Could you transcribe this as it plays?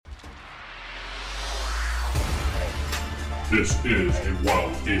This is a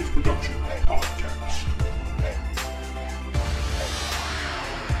Wild Age Production podcast.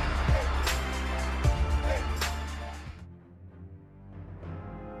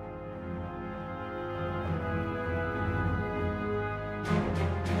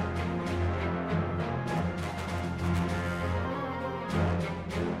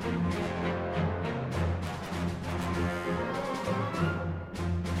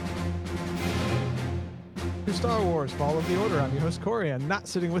 Star Wars, Fall of the Order. I'm your host, Corey, and not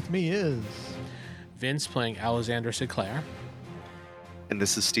sitting with me is... Vince playing Alexander SinClaire. And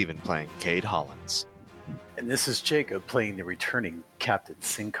this is Steven playing Cade Hollins. And this is Jacob playing the returning Captain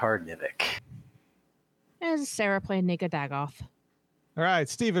SinClaire. And this is Sarah playing Nika Dagoth. All right,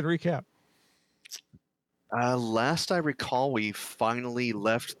 Steven, recap. Last I recall, we finally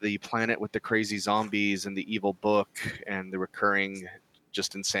left the planet with the crazy zombies and the evil book and the recurring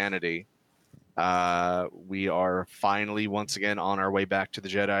just insanity. We are finally once again on our way back to the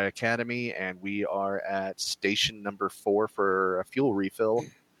Jedi Academy, and we are at station number 4 for a fuel refill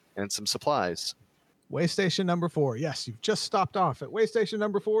and some supplies. Way station number 4. Yes, you've just stopped off at way station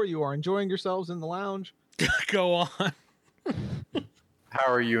number 4. You are enjoying yourselves in the lounge. Go on.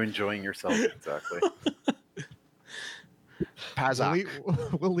 How are you enjoying yourself exactly?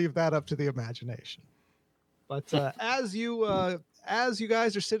 We'll leave that up to the imagination. But as you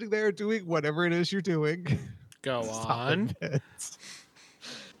guys are sitting there doing whatever it is you're doing, go on.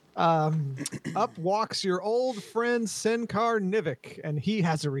 Up walks your old friend SinClaire, and he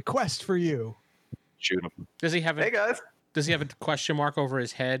has a request for you. Shoot him. Does he have Hey guys. Does he have a question mark over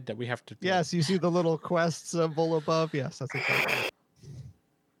his head that we have to? Yes, you see the little quest symbol above. Yes, that's exactly.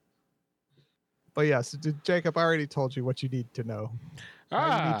 But yes, Jacob, I already told you what you need to know. You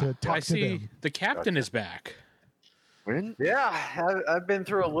need to talk I to see. them. The captain is back. When? Yeah, I've been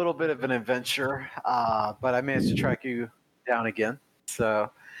through a little bit of an adventure, but I managed to track you down again. So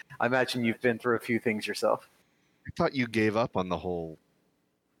I imagine you've been through a few things yourself. I thought you gave up on the whole...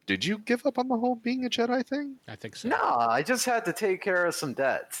 Did you give up on the whole being a Jedi thing? I think so. No, I just had to take care of some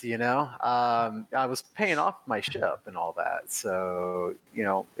debts, you know? I was paying off my ship and all that. So, you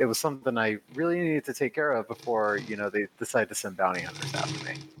know, it was something I really needed to take care of before, you know, they decided to send bounty hunters after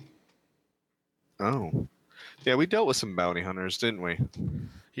me. Oh. Yeah, we dealt with some bounty hunters, didn't we?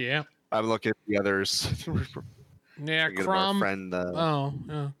 Yeah. I'm looking at the others. Yeah, Thinking of our Crom.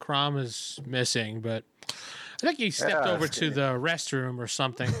 friend, Crom is missing, but I think he stepped over to the restroom or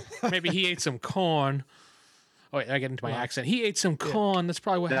something. Maybe he ate some corn. Oh, wait, I get into my accent. He ate some corn. That's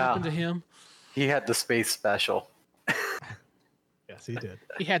probably what happened to him. He had the space special. Yes, he did.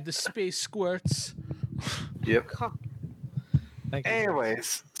 He had the space squirts. Yep. Thank you.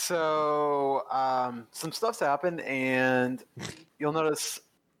 Anyways, so some stuff's happened, and you'll notice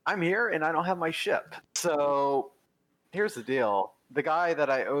I'm here and I don't have my ship. So here's the deal. The guy that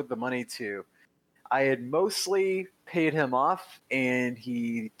I owed the money to, I had mostly paid him off, and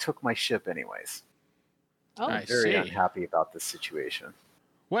he took my ship anyways. Oh, I I'm very see. unhappy about this situation.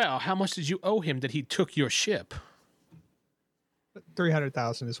 Well, how much did you owe him that he took your ship?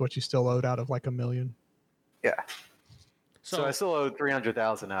 300,000 is what you still owed out of like $1 million. Yeah. So So I still owe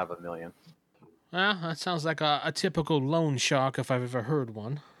 300,000 out of $1 million. well, that sounds like a typical loan shark if I've ever heard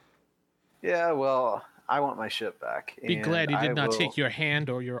one. Yeah, well, I want my ship back. Be and glad he did I not will- take your hand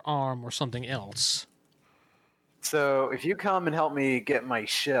or your arm or something else. So if you come and help me get my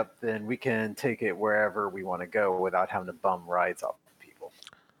ship, then we can take it wherever we want to go without having to bum rides off people.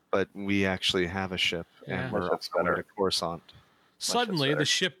 but we actually have a ship, Yeah. and we're Ship's going better. to Coruscant. Suddenly, better. the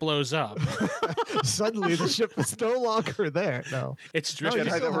ship blows up. Suddenly, the ship is no longer there. No, It's No, you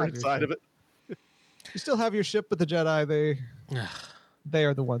drifting. still have your ship. You still have your ship, but the Jedi, they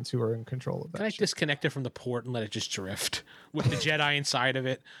are the ones who are in control of that Can I ship. disconnect it from the port and let it just drift with the Jedi inside of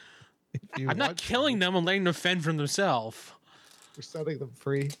it? If you I'm not want to. killing them. I'm letting them fend for themselves. We're setting them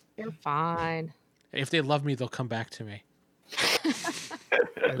free. you're fine. If they love me, they'll come back to me.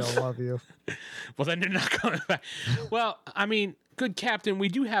 They don't love you. Well, then they're not coming back. Well, I mean, good captain, we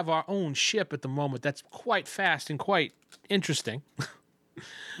do have our own ship at the moment. That's quite fast and quite interesting.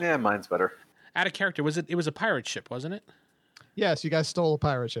 Yeah, mine's better. Out of character, it was a pirate ship, wasn't it? Yes, you guys stole a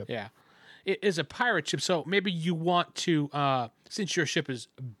pirate ship. Yeah. It is a pirate ship, so maybe you want to, since your ship is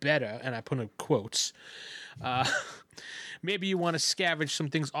better, and I put in quotes, maybe you want to scavenge some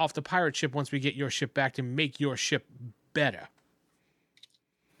things off the pirate ship once we get your ship back to make your ship better.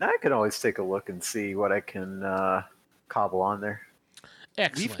 I can always take a look and see what I can cobble on there.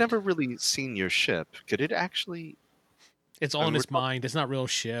 Excellent. We've never really seen your ship. Could it actually... It's all in his mind. It's not real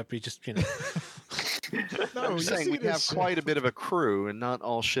ship. He just, No, I'm you saying see we have this ship. quite a bit of a crew, and not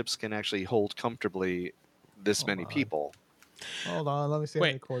all ships can actually hold comfortably this many on. people. Hold on, let me see how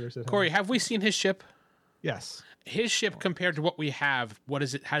many quarters it Corey, has. have we seen his ship? Yes. His ship compared to what we have, what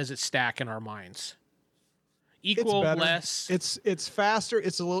is it? How does it stack in our minds? It's Equal, better. less? It's faster.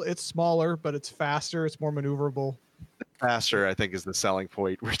 It's smaller, but it's faster. It's more maneuverable. Faster, I think, is the selling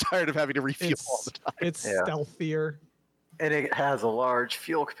point. We're tired of having to refuel all the time. It's Yeah. stealthier, And it has a large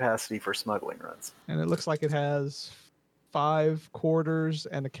fuel capacity for smuggling runs. and it looks like it has 5 quarters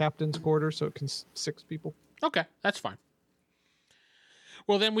and a captain's quarter, so it can 6 people. Okay, that's fine.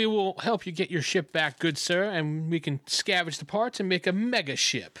 Well, then we will help you get your ship back, good sir, and we can scavenge the parts and make a mega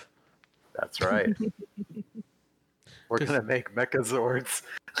ship. That's right. We're going to make Mechazords.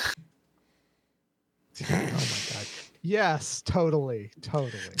 Oh my god. Yes, totally.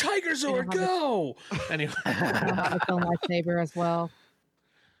 Tiger Zord, go! Anyway, I'll have its own lightsaber as well.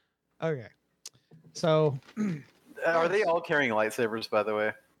 Okay. So, Are they all carrying lightsabers, by the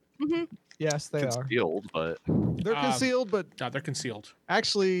way? yes, they are. Concealed, but They're concealed, but no, they're concealed.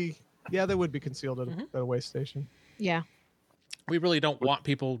 actually, yeah, they would be concealed at a way station. Yeah. We really don't want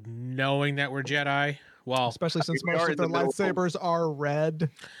people knowing that we're Jedi. Well, Especially since we most are of in their the middle of the- lightsabers are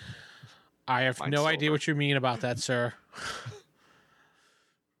red. I have Mine's no silver. idea what you mean about that, sir.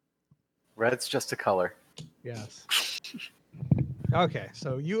 Red's just a color. Yes. Okay,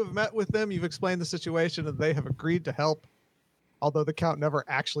 so you have met with them, you've explained the situation, and they have agreed to help. Although the Count never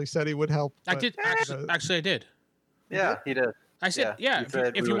actually said he would help. I but, did actually. I did. Yeah, he did. I said, Yeah, yeah. you If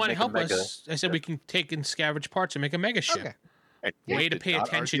said you we would want to make a help mega. us, I said we can take and scavenge parts and make a mega ship. Okay. and Way he to did pay not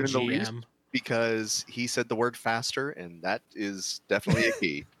attention, argue in the least, GM. because he said the word faster, and that is definitely a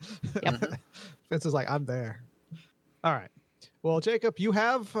key. Vince is like, I'm there. All right. Well, Jacob, you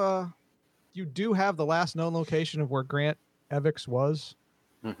do have the last known location of where Grant Evix was.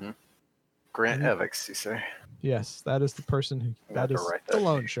 Mm-hmm. Grant Mhm. Evix, you say? Yes, that is the person who. I That have to is write the that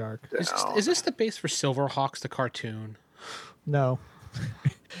loan shark. Is this the base for Silverhawks, the cartoon? No,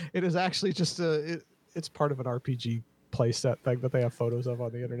 it is actually just it's part of an RPG playset thing that they have photos of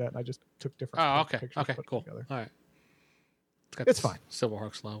on the internet, and I just took different. Oh, okay. pictures, Okay, put cool. together. All right. Got It's the fine.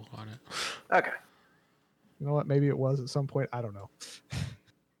 Silverhawks level on it. Okay. You know what? Maybe it was at some point. I don't know.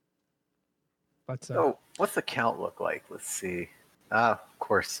 But So, what's the Count look like? Let's see. Of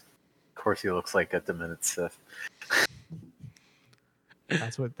course. Of course, he looks like a Demented Sith.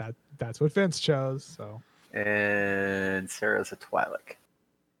 that's what Vince chose. So And Sarah's a Twi'lek.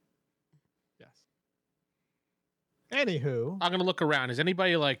 yes. Anywho, I'm gonna look around. Is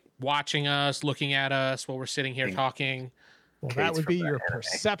anybody like watching us, looking at us while we're sitting here Think- talking? well, Kate's that would from be the your anime.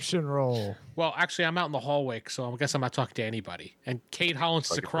 perception roll. Well, actually, I'm out in the hallway, so I guess I'm not talking to anybody. And Kate Hollins is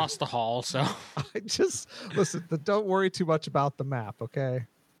Fucking across the hall, so I just listen. Don't worry too much about the map, okay?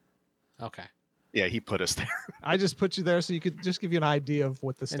 okay. Yeah, he put us there. I just put you there so you could just give you an idea of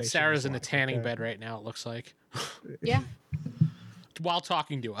what the station. And Sarah's is in the like, tanning okay? bed right now. It looks like Yeah. while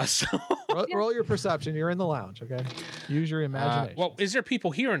talking to us. Roll your perception. You're in the lounge, okay? Use your imagination. Well, is there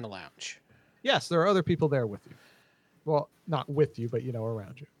people here in the lounge? Yes, there are other people there with you. Well, not with you, but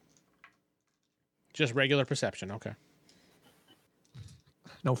around you. Just regular perception. Okay.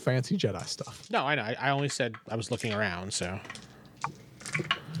 No fancy Jedi stuff. No, I know. I only said I was looking around, so.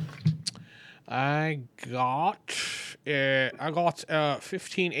 I got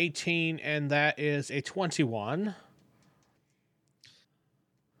 15, 18, and that is a 21.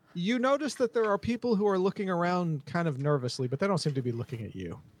 You notice that there are people who are looking around kind of nervously, but they don't seem to be looking at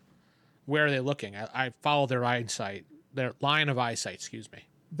you. Where are they looking? I follow their eyesight, their line of eyesight, excuse me.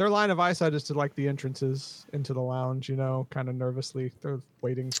 Their line of eyesight is to like the entrances into the lounge, kind of nervously. They're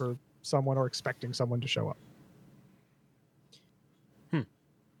waiting for someone or expecting someone to show up.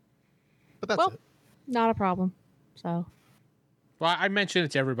 But that's Well, it. Not a problem. So, Well, I mentioned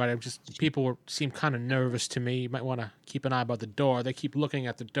it to everybody. People seem kind of nervous to me. You might want to keep an eye about the door. They keep looking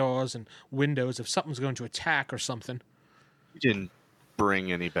at the doors and windows if something's going to attack or something. You didn't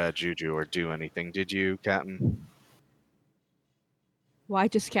bring any bad juju or do anything, did you, Captain? why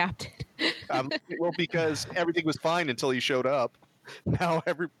just Captain? Well, because everything was fine until you showed up. Now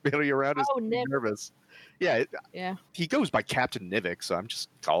everybody around is Oh, Nick. nervous. Yeah, Yeah. he goes by Captain Nivik, so I'm just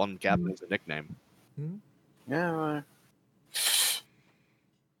calling him Captain as a nickname. Yeah.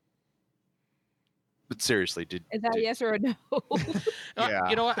 But seriously, Is that a yes or a no? Yeah.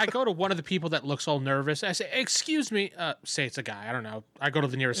 You know what? I go to one of the people that looks all nervous. I say, "Excuse me." Say it's a guy. I don't know. I go to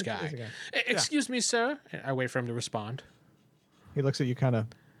the nearest It's a guy. guy. Excuse me, sir. I wait for him to respond. He looks at you kind of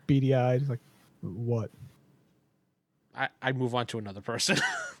beady-eyed. He's like, what? I move on to another person.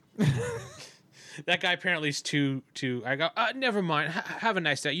 That guy apparently is too. I go. Never mind. Have a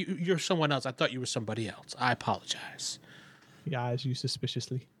nice day. You're someone else. I thought you were somebody else. I apologize. He eyes you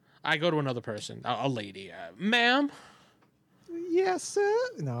suspiciously. I go to another person, a lady. Ma'am, Yes, sir.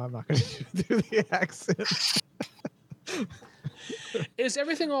 No, I'm not going to do the accent. Is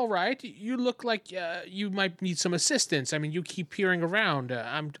everything all right? You look like you might need some assistance. I mean, you keep peering around.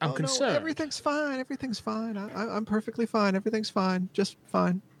 I'm concerned. No, everything's fine. Everything's fine. I'm perfectly fine. Everything's fine. Just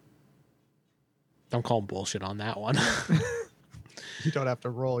fine. Don't call bullshit on that one. You don't have to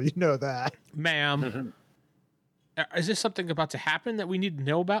roll. You know that. Ma'am. Is this something about to happen that we need to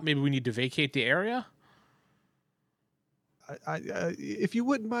know about? Maybe we need to vacate the area? If you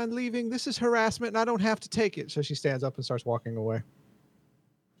wouldn't mind leaving, this is harassment and I don't have to take it. So she stands up and starts walking away.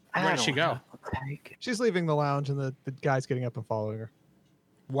 Where does she go? She's leaving the lounge and the guy's getting up and following her.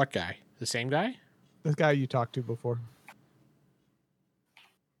 What guy? The same guy? The guy you talked to before.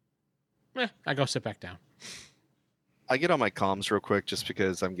 I go sit back down. I get on my comms real quick just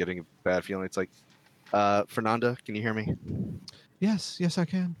because I'm getting a bad feeling. It's like, Fernanda, can you hear me? Yes, I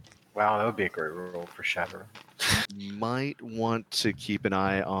can. Wow, that would be a great role for Shadow. Might want to keep an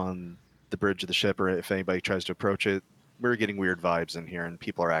eye on the bridge of the ship, or if anybody tries to approach it. We're getting weird vibes in here, and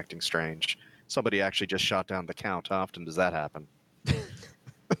people are acting strange. Somebody actually just shot down the count. How often does that happen?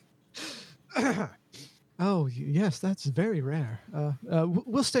 Oh, yes, that's very rare.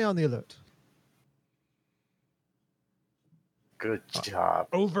 We'll stay on the alert. Good job.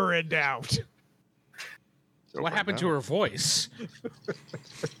 Over and out. What happened to her voice?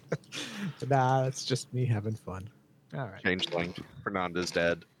 Nah, it's just me having fun. All right. Changeling. Fernanda's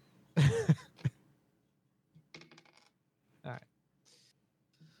dead.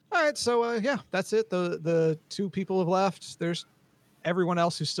 All right, so yeah, that's it. The two people have left. There's everyone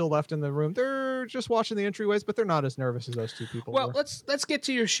else who's still left in the room. They're just watching the entryways, but they're not as nervous as those two people Well, were. let's get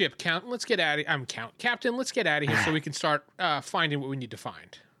to your ship, Count. Let's get out of Captain, let's get out of here so we can start finding what we need to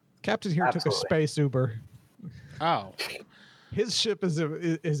find. Captain here took a space Uber. Oh. His ship has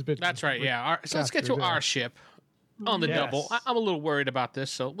been... That's right, yeah. So let's get to our ship on the double. I'm a little worried about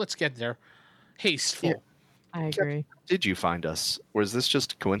this, so let's get there. Hasteful. Yeah, I agree. Did you find us? Was this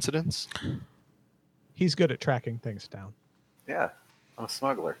just a coincidence? He's good at tracking things down. Yeah, I'm a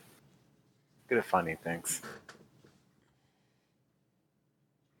smuggler. Good at finding things.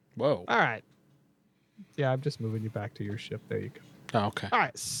 Whoa. All right. Yeah, I'm just moving you back to your ship. There you go. Oh, okay. All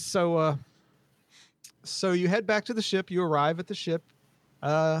right, so you head back to the ship. You arrive at the ship.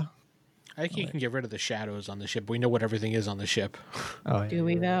 I think you can get rid of the shadows on the ship. We know what everything is on the ship. Oh, Do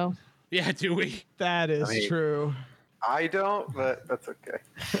we, though? Yeah, do we? That is true. I don't, but that's okay.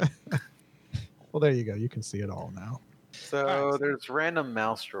 Well, there you go. You can see it all now. So there's random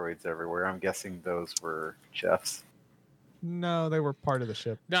mouse droids everywhere. I'm guessing those were Jeff's. No, they were part of the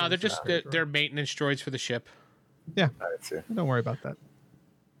ship. No, they're just they're maintenance droids for the ship. Yeah. I see. Don't worry about that.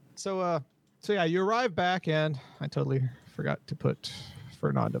 So yeah, you arrive back, and I totally forgot to put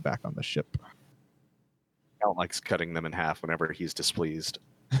Fernanda back on the ship. Count likes cutting them in half whenever he's displeased.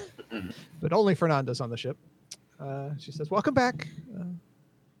 But only Fernanda's on the ship. She says, "Welcome back."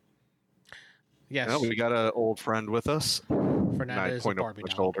 Yes. Oh, we got an old friend with us. Fernanda I is a point over Barbie my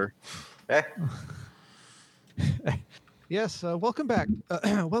doll. shoulder. Eh? Yes, welcome back.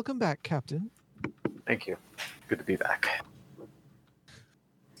 Welcome back, Captain. Thank you. Good to be back.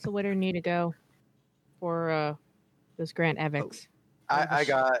 So where do we need to go for this Grant Evix? I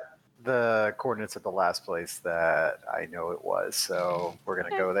got the coordinates at the last place that I know it was, so we're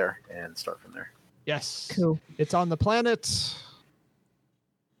going to go there and start from there. Yes. Cool. It's on the planet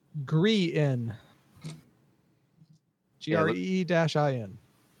Green. GREE-IN.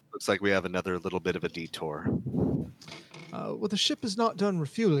 Looks like we have another little bit of a detour. Well, the ship is not done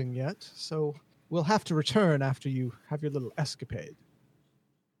refueling yet, so we'll have to return after you have your little escapade.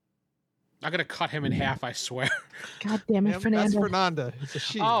 I'm gonna cut him in half, I swear. God damn it, That's Fernando. Fernanda. It's a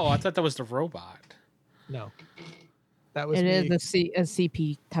she. Oh, I thought that was the robot. No. That was It me. is a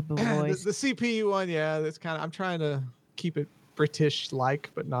CP type of voice. the CPU one, yeah, that's kind of... I'm trying to keep it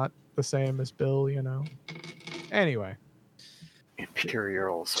British-like, but not the same as Bill, you know. Anyway.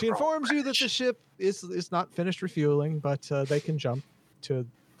 Imperials. She informs you that the ship is not finished refueling, but they can jump to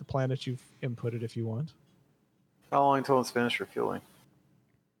the planet you've inputted if you want. How long until it's finished refueling?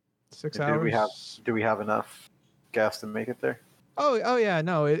 6 Do hours. we have enough gas to make it there? Oh yeah,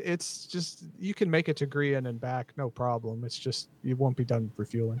 no, it's just you can make it to Grian and back, no problem. It's just you won't be done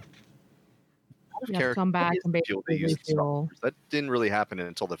refueling. You have to come back and Fuel they basically used in refuel. Star Wars. That didn't really happen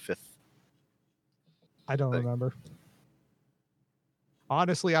until the 5th. I don't Thing. remember.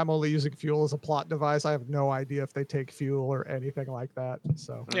 Honestly, I'm only using fuel as a plot device. I have no idea if they take fuel or anything like that.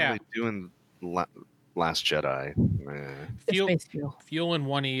 So What Yeah. are they doing Last Jedi? It's Fuel, space fuel. fuel in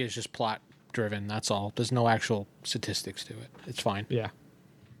 1E is just plot driven. That's all. There's no actual statistics to it. It's fine. yeah.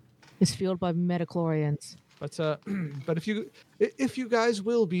 It's fueled by metachlorians. But but if you guys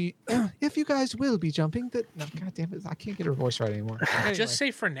will be jumping, that no, God damn it, I can't get her voice right anymore. Anyway, Just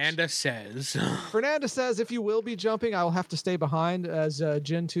say Fernanda says. Fernanda says if you will be jumping, I will have to stay behind as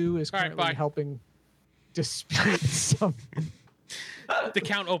Gen 2 is All right, currently bye. helping dispute some. The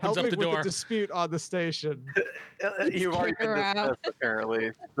Count opens up helping the with door. the dispute on the station. You've already Kick her been out. dismissed,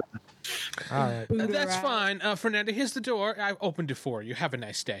 apparently. All right. Boot her That's out. fine. Fernanda, here's the door. I opened it for you. Have a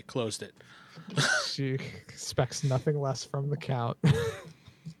nice day. Closed it. She expects nothing less from the Count.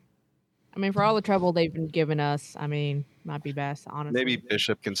 I mean, for all the trouble they've been giving us, I mean, might be best, honestly. Maybe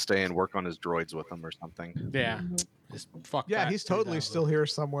Bishop can stay and work on his droids with him or something. Yeah. Just fuck Yeah, that. he's totally still here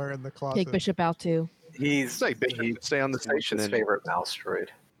somewhere in the closet. Take Bishop out too. He's Say Bishop can stay on the station his and favorite mouse droid.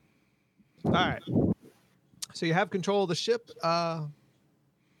 All right. So you have control of the ship.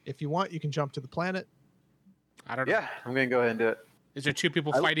 If you want, you can jump to the planet. I don't know. Yeah, I'm gonna go ahead and do it. Is there two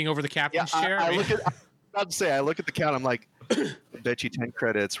people fighting over the yeah, captain's chair? I look at. I'd say I look at the count. I'm like, I bet you 10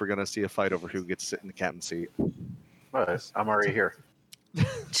 credits. We're gonna see a fight over who gets to sit in the captain's seat. But I'm already here.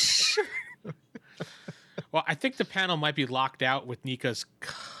 Well, I think the panel might be locked out with Nika's.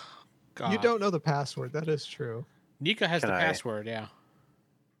 You don't know the password. That is true. Nika has Can the I- password. Yeah.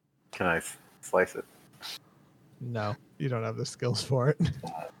 Can I slice it? No, you don't have the skills for it.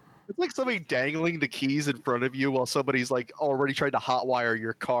 It's like somebody dangling the keys in front of you while somebody's like already trying to hotwire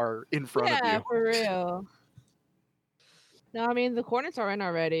your car in front of Yeah, you. for real. No, I mean the coordinates are in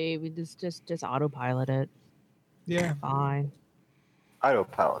already. We just autopilot it. Yeah. Fine.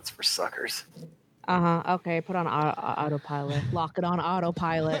 Autopilot's for suckers. Okay, put on autopilot. Lock it on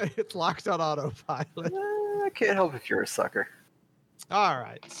autopilot. It's locked on autopilot. I can't help if you're a sucker. All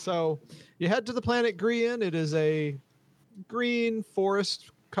right. So you head to the planet Grian. It is a green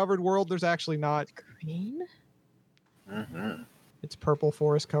forest covered world. There's actually not. Green? Mm-hmm. It's purple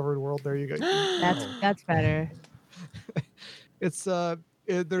forest covered world. There you go. That's better. It's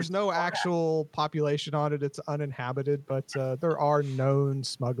there's no actual population on it. It's uninhabited, but there are known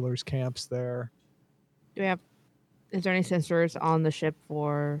smugglers camps there. Do we have? Is there any sensors on the ship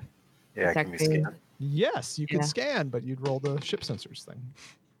for Yeah, it can be detecting? scanned. Yes, you can Yeah. scan, but you'd roll the ship sensors thing.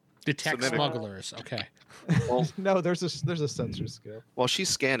 Detect So then- smugglers. Okay. Well, No, there's a sensor skill. while she's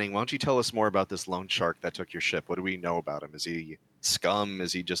scanning, why don't you tell us more about this loan shark that took your ship? What do we know about him? Is he scum?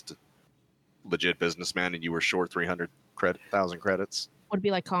 Is he just a legit businessman and you were short 300,000 credits? Would it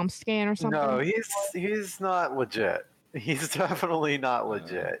be like ComScan or something? No, he's not legit. He's definitely not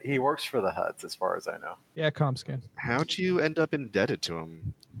legit. He works for the Huts, as far as I know. Yeah, ComScan. How'd you end up indebted to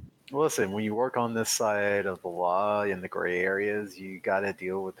him? Listen, when you work on this side of the law in the gray areas, you got to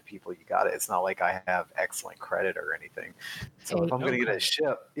deal with the people you got. It's not like I have excellent credit or anything. So if I'm going to get a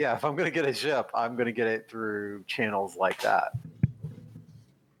ship, if I'm going to get a ship, I'm going to get it through channels like that.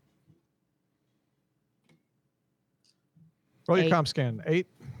 Roll your 8. ComScan. 8.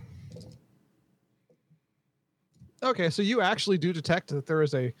 Okay, so you actually do detect that there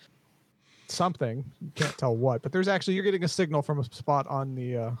is a something. You can't tell what, but there's actually you're getting a signal from a spot on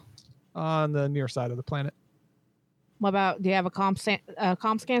the near side of the planet. What about? Do you have a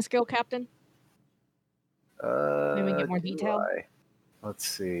ComScan skill, Captain? Maybe we can get more Do detail? Let's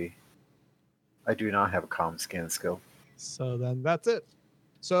see. I do not have a comm scan skill. So then that's it.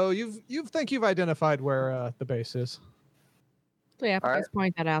 So you've identified where the base is. So yeah, All right. let's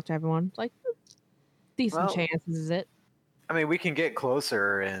point that out to everyone. It's like decent Well- chances, is it? I mean, we can get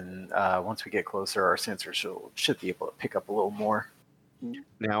closer, and once we get closer, our sensors should be able to pick up a little more.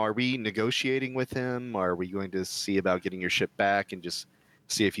 Now, are we negotiating with him? Are we going to see about getting your ship back and just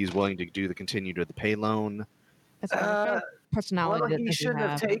see if he's willing to do the continue to the pay loan? That's a personality Well, that he you shouldn't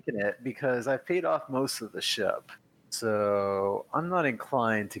have have. taken it because I paid off most of the ship. So I'm not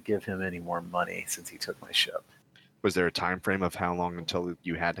inclined to give him any more money since he took my ship. Was there a time frame of how long until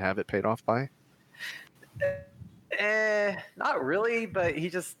you had to have it paid off by? Not really, but he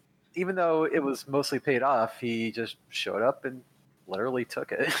just, even though it was mostly paid off, he just showed up and literally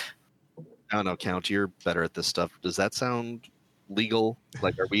took it. I don't know, Count. You're better at this stuff. Does that sound legal?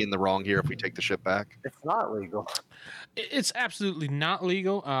 Like, are we in the wrong here if we take the ship back? It's not legal. It's absolutely not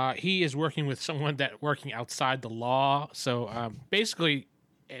legal. He is working with someone that working outside the law. So basically,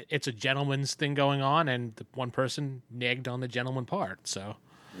 it's a gentleman's thing going on, and the one person negged on the gentleman part. So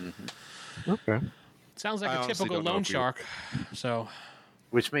Okay. sounds like I a honestly typical don't know loan if you- shark. So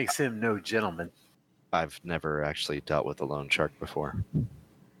Which makes him no gentleman. I've never actually dealt with a loan shark before.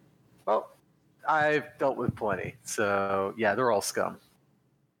 Well, I've dealt with plenty. So, yeah, they're all scum.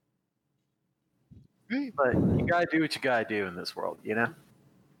 But you gotta do what you gotta do in this world, you know?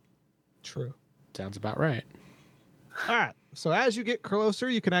 True. sounds about right. All right. So as you get closer,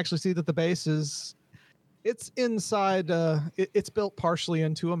 you can actually see that the base is It's inside. It's built partially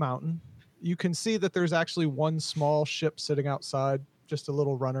into a mountain. You can see that there's actually one small ship sitting outside, just a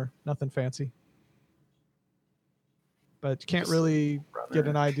little runner, nothing fancy. But you can't really get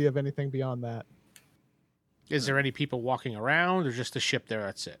an idea of anything beyond that. Is there any people walking around, or just a ship there?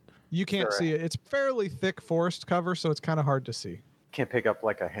 That's it. You can't see it. It's fairly thick forest cover, so it's kind of hard to see. Can't pick up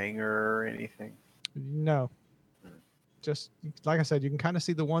like a hangar or anything. No. Just like I said, you can kind of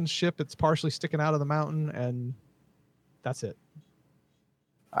see the one ship that's partially sticking out of the mountain, and that's it.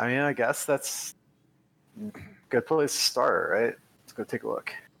 I mean, I guess that's a good place to start, right? Let's go take a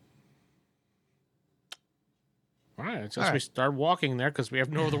look. All right, so we start walking there because we have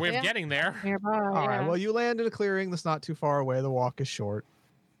no other way of getting there. Nearby. All right, well, you land in a clearing that's not too far away. The walk is short.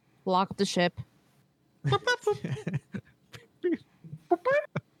 Block up the ship.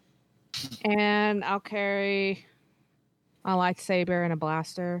 And I'll carry a lightsaber and a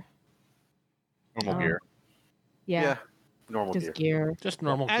blaster. Normal gear. Yeah. Normal Just gear. gear. Just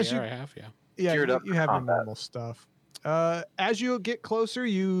normal As gear you- I have, yeah. Yeah, Geared up you for have your combat. normal stuff. As you get closer,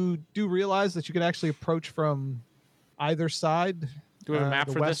 you do realize that you can actually approach from either side. Do we have a map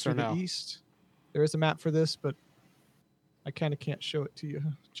the for west this or the no? east. There is a map for this, but I kind of can't show it to you.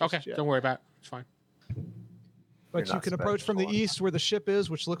 just Okay, yet. don't worry about it. It's fine. But You're you not can approach from the special. east where the ship is,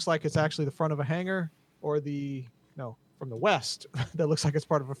 which looks like it's actually the front of a hangar, or from the west that looks like it's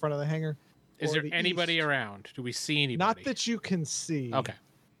part of the front of the hangar. Is or there the anybody east. around? Do we see anybody? Not that you can see. Okay.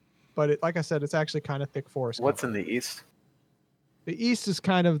 But like I said, it's actually kind of thick forest. What's cover. in the east? The east is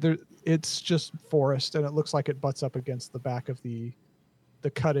kind of it's just forest, and it looks like it butts up against the back of the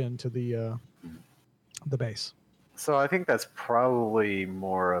cut into the base. So I think that's probably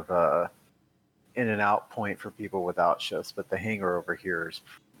more of a in and out point for people without ships, but the hangar over here is,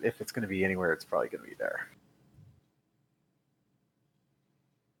 if it's going to be anywhere, it's probably going to be there.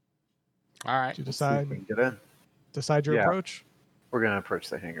 All right. Did you See if we can get in. decide your Yeah. approach? We're going to approach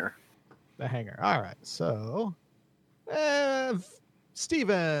the hangar. The hangar. All right. So,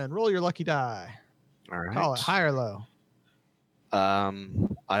 Steven, roll your lucky die. All right. Call it high or low.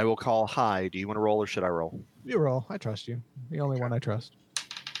 I will call high. Do you want to roll or should I roll? You roll. I trust you. The only one I trust.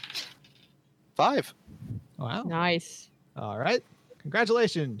 5. Wow. Nice. All right.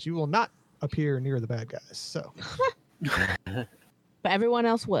 Congratulations. You will not appear near the bad guys. So, But everyone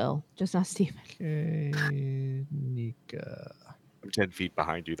else will, just not Steven. okay, Nika. I'm 10 feet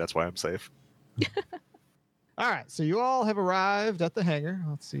behind you. That's why I'm safe. All right. So you all have arrived at the hangar.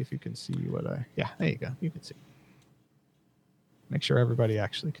 Let's see if you can see what I. Yeah, there you go. You can see. Make sure everybody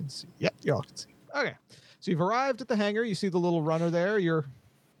actually can see. Yep, you all can see. Okay. So you've arrived at the hangar. You see the little runner there.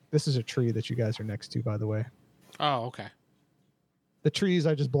 This is a tree that you guys are next to, by the way. Oh, okay. The trees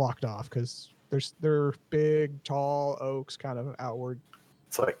I just blocked off because they're big, tall oaks, kind of outward.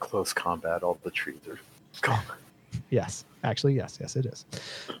 It's like close combat. All the trees are gone. Yes, actually, yes, it is.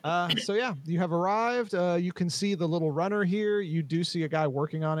 So yeah, you have arrived. You can see the little runner here. You do see a guy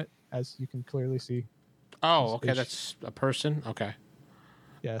working on it, as you can clearly see. Oh, okay. It's- That's a person. Okay.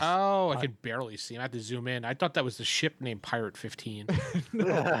 Yes. Oh, I can barely see him. I have to zoom in. I thought that was the ship named Pirate 15.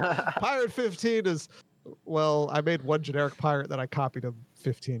 Pirate 15 is, well, I made one generic pirate that I copied him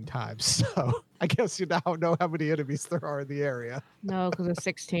 15 times. So I guess you now know how many enemies there are in the area. No, because it's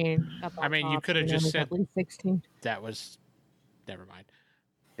 16. Up I on mean, you top, could have and just there's said- at least 16. That was. Never mind.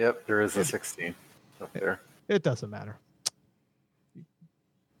 Yep, there is a 16 up there. It doesn't matter.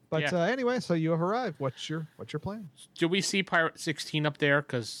 But Yeah. anyway, so you have arrived. What's your plan? Do we see Pirate 16 up there?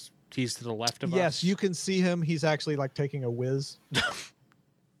 Because he's to the left of us. Yes, you can see him. He's actually like taking a whiz.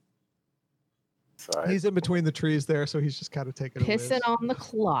 So He's in between the trees there, so he's just kind of taking a whiz. Pissing on the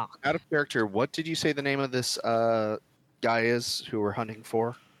clock. Out of character, what did you say the name of this guy is who we're hunting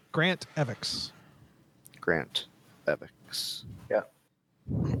for? Grant Evix. Grant Evix.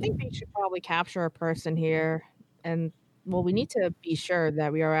 I think we should probably capture a person here. And, well, we need to be sure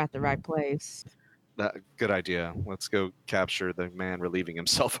that we are at the right place. Good idea. Let's go capture the man relieving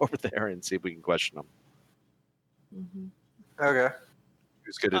himself over there and see if we can question him. Mm-hmm. okay.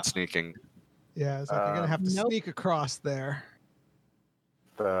 Who's good at sneaking? Yeah, it's like you're gonna have to Nope. sneak across there.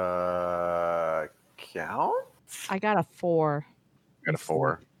 The count? I got a 4. Got a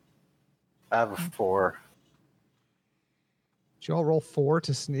 4. I have a 4. Did you all roll 4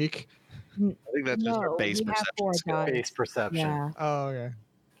 to sneak? I think that's just our No, base we have 4 perception skill. dice. Base perception. Yeah. Oh, okay.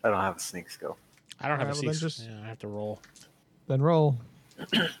 I don't have a sneak skill. I don't have Alright, a well, then six. just- Yeah, I have to roll. Then roll.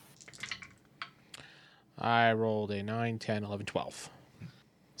 I rolled a 9, 10, 11, 12.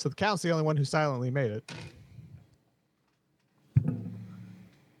 So the count's the only one who silently made it.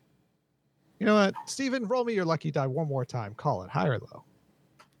 You know what, Steven, roll me your lucky die one more time. Call it high or low.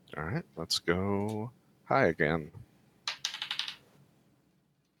 All right, let's go Hi again.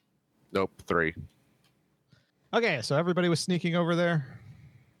 Nope, 3. Okay, so everybody was sneaking over there.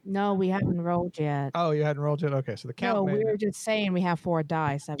 No, we haven't rolled yet. Oh, you hadn't rolled yet? Okay, so the count No, made we were it. just saying we have 4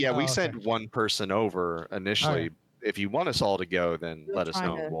 dice. Yeah, we Oh, okay. sent one person over initially. Okay. If you want us all to go, then We're let us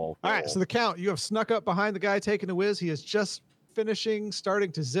know. trying to- We'll All right, so the count, you have snuck up behind the guy taking a whiz. He is just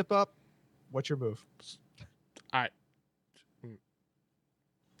starting to zip up. What's your move?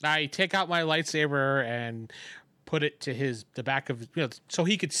 I take out my lightsaber and put it to the back of so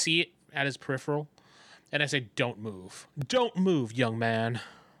he could see it at his peripheral, and I say, "Don't move, don't move, young man."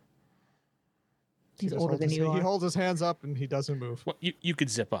 He's He just older holds than his- you He are. holds his hands up and he doesn't move. Well, you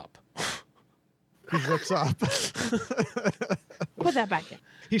could zip up. He zips up. Put that back in.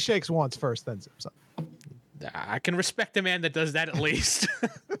 He shakes once first, then zips up. I can respect a man that does that at least.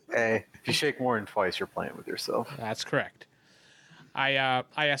 Hey, if you shake more than twice, you're playing with yourself. That's correct. I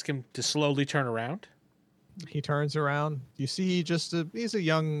ask him to slowly turn around. He turns around. You see, he's a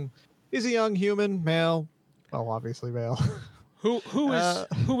young human male. Well, obviously male.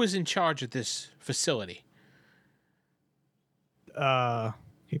 Who is in charge of this facility?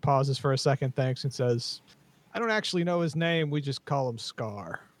 He pauses for a second, thanks, and says, "I don't actually know his name. We just call him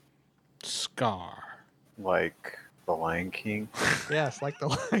Scar." Scar. Like the Lion King. Yes, like the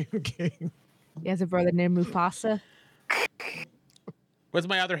Lion King. He has a brother named Mufasa. With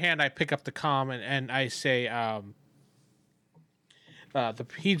my other hand, I pick up the comm and I say,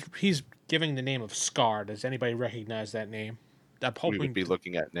 he's giving the name of Scar. Does anybody recognize that name? I'm we hoping. would be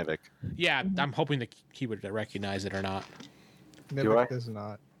looking at Nivik. Yeah, I'm hoping that he would recognize it or not. Nivik I? does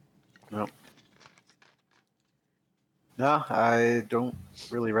not. No. No, I don't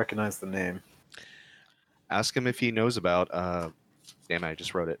really recognize the name. Ask him if he knows about. Damn, I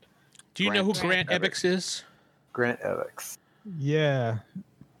just wrote it. Do you know who Grant Grant Ebix is? Grant Evix. Yeah.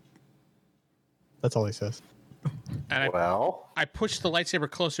 That's all he says. And Well, I push the lightsaber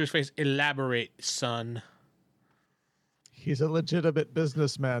close to his face. Elaborate, son. He's a legitimate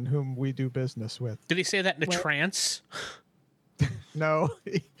businessman whom we do business with. Did he say that in a Well- trance? No.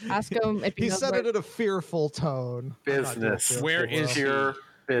 Ask him if he He knows said where- it in a fearful tone. I'm not doing business. fearful Where words. is he? Pure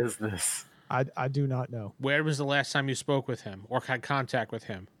business. I do not know. Where was the last time you spoke with him or had contact with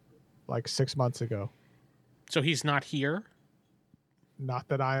him? Like 6 months ago. So he's not here? Not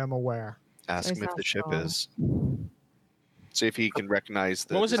that I am aware. Ask There's him if not the ship Scar. is. See if he can recognize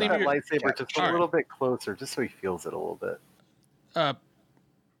the. What was the Put name of that your- lightsaber just a Alright. little bit closer, just so he feels it a little bit.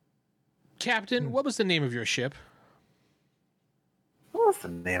 Captain, what was the name of your ship? What was the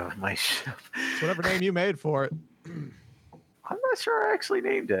name of my ship? It's whatever name you made for it. I'm not sure I actually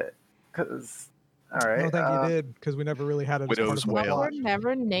named it. Because, all right. I don't think you did because we never really had it as part Widow's of the Wail. plot. Howard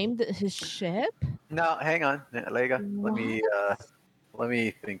never named his ship? No, hang on, Lega. Let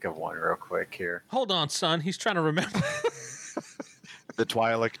me think of one real quick here. Hold on, son. He's trying to remember. The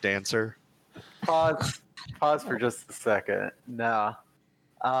Twi'lek dancer. Pause for just a second. No.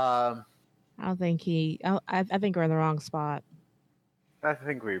 I don't think I think we're in the wrong spot. I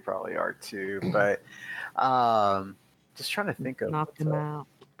think we probably are too, but just trying to think of Knocked him out.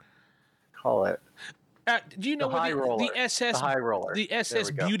 call it Do you know The what High Roller. the SS the high roller. the There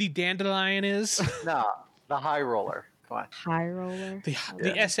SS we go. Beauty Dandelion is? No, the high roller. Come on. High roller.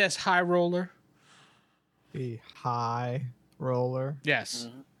 The SS High Roller? The high roller. Yes.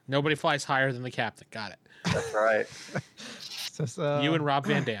 Mhm. Nobody flies higher than the captain. Got it. That's right. Just, You and Rob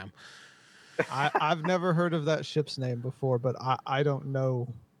Van Dam. I've never heard of that ship's name before, but I don't know.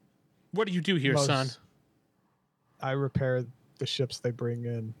 What do you do here, most- son? I repair the ships they bring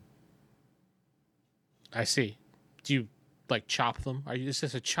in. I see. Do you like chop them? Is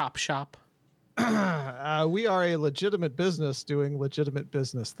this a chop shop? We are a legitimate business doing legitimate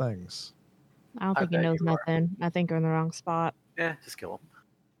business things. I don't I think he bet knows you are. nothing. I think we're in the wrong spot. Yeah, just kill him.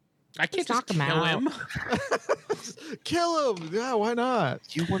 I can't Just just knock kill him him. out. Kill him! Yeah, why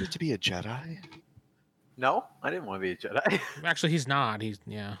not? You wanted to be a Jedi? No, I didn't want to be a Jedi. Actually, he's not.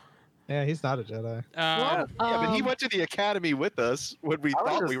 Yeah. He's not a Jedi. Yeah, but he went to the academy with us when we I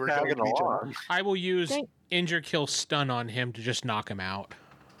was thought just we were going tagging to be along. Jedi. I will use Think- injure, kill, stun on him to just knock him out.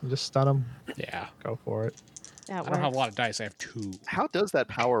 You just stun him. Yeah. Go for it. That I don't have a works. lot of dice. I have 2. How does that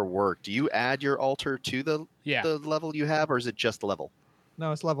power work? Do you add your altar to the Yeah. level you have, or is it just the level?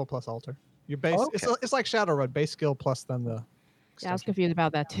 No, it's level plus alter. Your base. Okay. It's like Shadowrun. Base skill plus then the. Yeah, I was extension. confused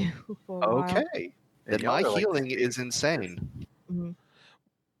about that too. For a while. Okay. Then y'all my are like- healing is insane. Mhm.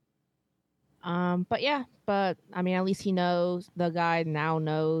 But I mean, at least he knows. The guy now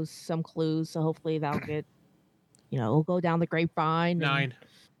knows some clues, so hopefully that'll get. We'll go down the grapevine. and 9.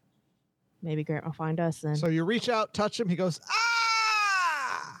 Maybe Grant will find us. And So you reach out, touch him. He goes,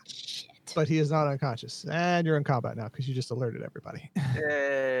 ah! shit. but he is not unconscious. And you're in combat now because you just alerted everybody.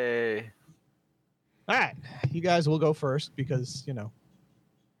 Yay. All right. You guys will go first because,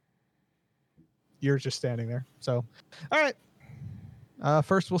 you're just standing there. So, all right.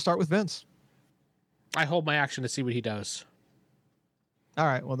 First, we'll start with Vince. I hold my action to see what he does. All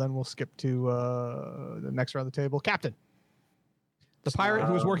right. Well, then we'll skip to the next round of the table. Captain. The pirate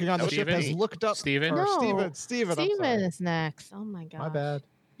who was working on the ship Steven? has looked up. Steven? or No. Steven, I'm Steven sorry. is next. Oh my god. My bad.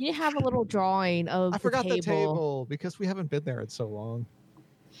 You have a little drawing of I forgot the the table because we haven't been there in so long.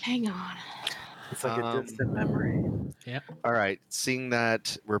 Hang on. It's like a distant memory. All right. Seeing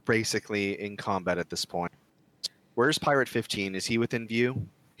that we're basically in combat at this point, where's Pirate 15? Is he within view?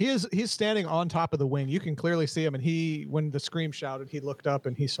 He's standing on top of the wing. You can clearly see him, and when the scream shouted, he looked up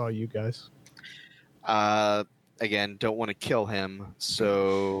and he saw you guys. Again, don't want to kill him,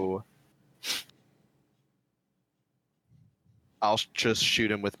 so I'll just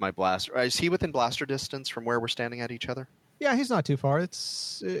shoot him with my blaster. Is he within blaster distance from where we're standing at each other? Yeah, he's not too far.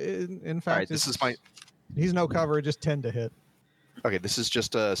 It's in fact. All right, this is my. He's no cover, just 10 to hit. Okay, this is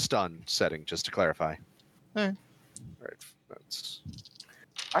just a stun setting, just to clarify. All right. All right, that's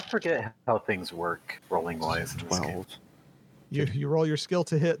I forget how things work rolling wise. 12. You roll your skill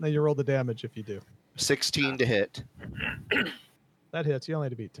to hit, and then you roll the damage if you do. 16 to hit, That hits. You only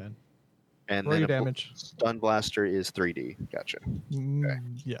have to beat 10. and Roll then your a damage. stun blaster is 3d. Gotcha.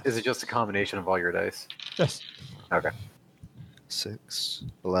 Yeah. Is it just a combination of all your dice? Yes. Okay. 6,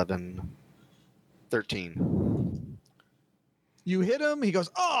 11, 13. You hit him. He goes,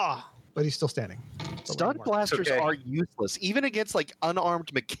 but he's still standing. Stun blasters Okay. are useless, even against like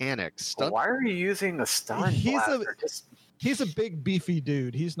unarmed mechanics. Stun Why are you using a stun blaster? He's a big, beefy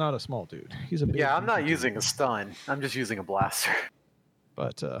dude. He's not a small dude. He's a big. Yeah, I'm not beefy using dude. a stun. I'm just using a blaster.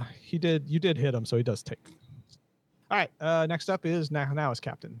 But you did hit him, so he does take. All right. Next up is now is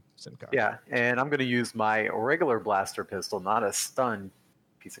Captain SinClaire. Yeah, and I'm going to use my regular blaster pistol, not a stun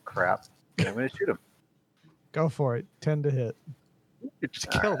piece of crap. And I'm going to shoot him. Go for it. 10 to hit. Just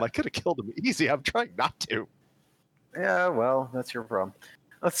kill him. I could have killed him easy. I'm trying not to. Yeah, well, that's your problem.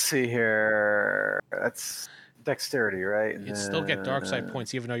 Let's see here. That's dexterity, right? And You'd still get dark side then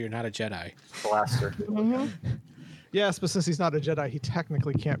points even though you're not a Jedi. blaster. Mm-hmm. Yes, but since he's not a Jedi, he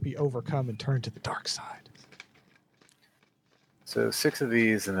technically can't be overcome and turned to the dark side. So 6 of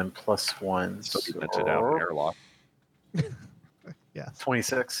these and then +1. Still be vented out in airlock. Yes.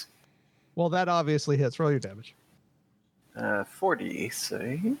 26. Well, that obviously hits. Roll your damage. 40,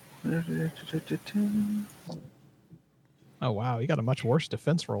 say. Oh wow, you got a much worse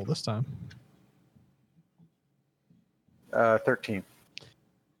defense roll this time. 13.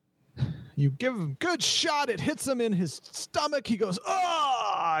 You give him a good shot. It hits him in his stomach. He goes,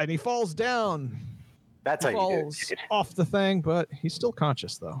 and he falls down. That's He how you do falls it. off the thing, but he's still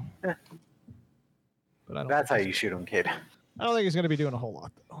conscious though. Yeah. But I don't. That's how think you shoot him, kid. I don't think he's going to be doing a whole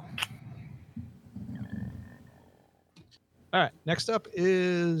lot though. All right. Next up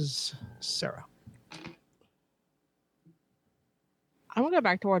is Sarah. I'm gonna go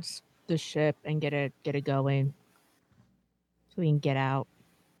back towards the ship and get it going, so we can get out.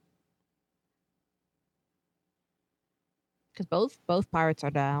 Because both pirates are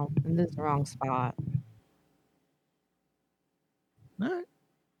down, and this is the wrong spot. All right.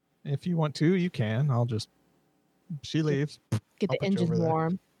 If you want to, you can. She leaves. Get I'll the put you engine over there.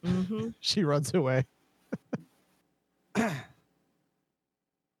 warm. Mm-hmm. She runs away. All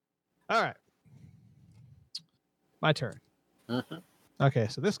right. My turn. Mhm. Okay,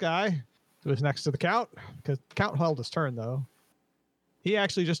 so this guy who is next to the Count, because Count held his turn, though, he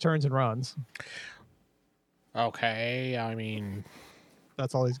actually just turns and runs. Okay, I mean,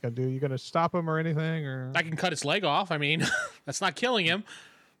 That's all he's going to do. You going to stop him or anything? Or I can cut his leg off. I mean, that's not killing him.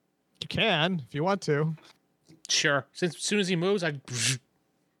 you can, if you want to. Sure. Since as soon as he moves, I.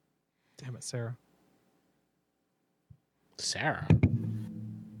 Damn it, Sarah. Sarah.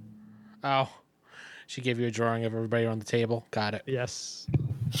 Oh, she gave you a drawing of everybody on the table. Got it. Yes.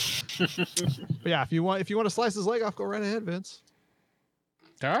 But yeah, if you want to slice his leg off, go right ahead, Vince.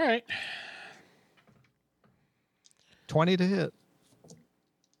 All right. 20 to hit.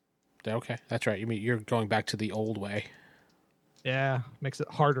 Okay, that's right. You mean you're going back to the old way? Yeah, makes it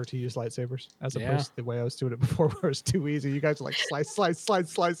harder to use lightsabers as Yeah. opposed to the way I was doing it before, where it's too easy. You guys are like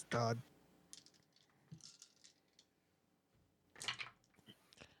slice. God.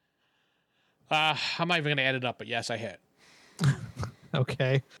 I'm not even going to add it up, but yes, I hit.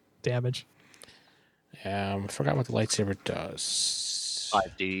 Okay. Damage. I forgot what the lightsaber does.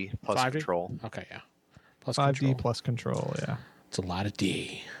 5D plus 5D? control. Okay, yeah. Plus 5D control. plus control. Yeah. It's a lot of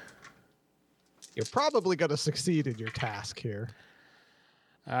D. You're probably going to succeed in your task here.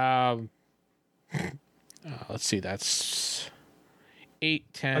 Let's see. That's 8,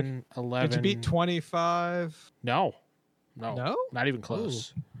 10, 11. Did you beat 25? No. No? Not even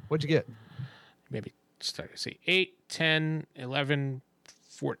close. Ooh. What'd you get? Maybe start to see 8, 10, 11,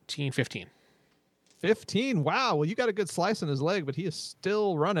 14, 15. 15. Wow. Well, you got a good slice in his leg, but he is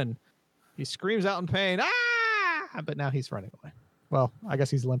still running. He screams out in pain. Ah! But now he's running away. Well, I guess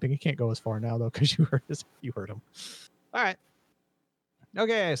he's limping. He can't go as far now, though, because you hurt him. All right.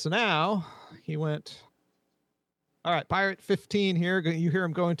 Okay, so now he went. All right, Pirate 15 here. You hear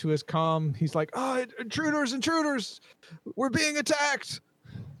him go into his comm. He's like, "Oh, intruders! We're being attacked!"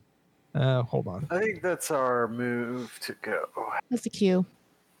 Hold on. I think that's our move to go. That's the cue.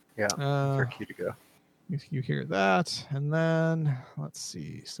 Yeah, that's our cue to go. You hear that, and then let's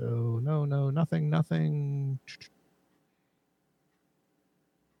see. So no, nothing.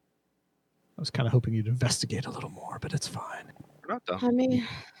 I was kind of hoping you'd investigate a little more, but it's fine. We're not done. I mean,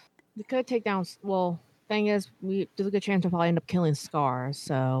 we could take down. Well, thing is, there's a good chance we'll probably end up killing Scar.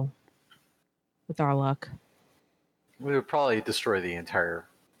 So, with our luck, We would probably destroy the entire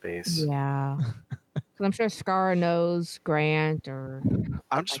base. yeah. Because I'm sure Scar knows Grant or.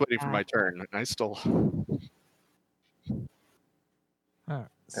 I'm just like waiting for that. my turn. I still. All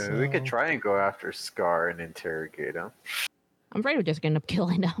right, We could try and go after Scar and interrogate him. I'm afraid we're just gonna end up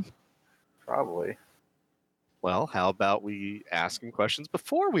killing him. Probably. Well, how about we ask him questions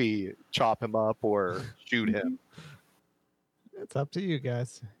before we chop him up or shoot him? It's up to you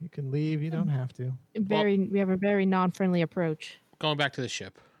guys. You can leave. You don't have to. We have a very non-friendly approach. Going back to the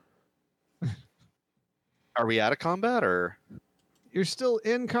ship. Are we out of combat or? You're still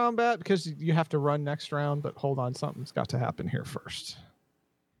in combat because you have to run next round, but hold on, something's got to happen here first.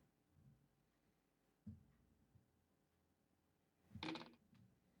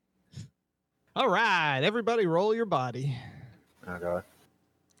 All right, everybody roll your body. Oh god.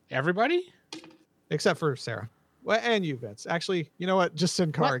 Everybody? Except for Sarah. Well, and you, Vince. Actually, you know what? Just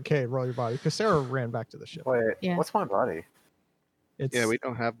send Car and Cade roll your body because Sarah ran back to the ship. Wait, Yeah. what's my body? It's, Yeah, we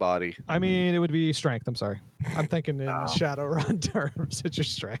don't have body. I mean, it would be strength. I'm sorry. I'm thinking in Oh. Shadowrun terms. It's your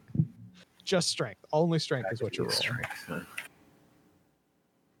strength. Just strength. Only strength is what you're rolling. Strength.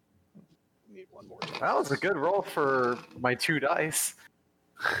 Need one more. That was a good roll for my 2 dice.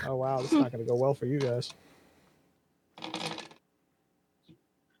 Oh, wow. This is not going to go well for you guys.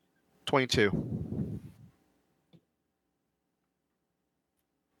 22.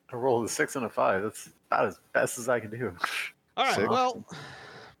 I rolled a 6 and a 5. That's about as best as I can do. All right. Sick. Well,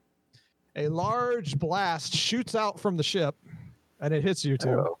 a large blast shoots out from the ship, and it hits you two.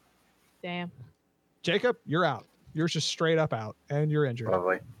 Oh, Damn. Jacob, you're out. You're just straight up out, and you're injured.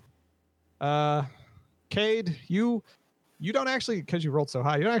 lovely. Cade, you don't actually, because you rolled so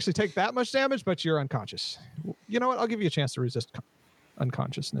high, you don't actually take that much damage, but you're unconscious. You know what? I'll give you a chance to resist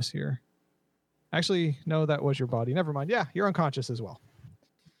unconsciousness here. Actually, no, that was your body. Never mind. Yeah, you're unconscious as well.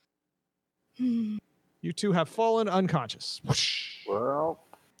 You two have fallen unconscious. Whoosh. Well,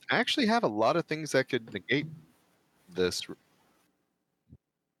 I actually have a lot of things that could negate this.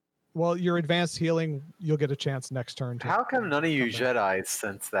 Well, your advanced healing, you'll get a chance next turn to how come none of you come back. Jedi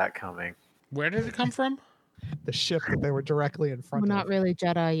sense that coming? Where did it come from? The ship that they were directly in front We're of. not really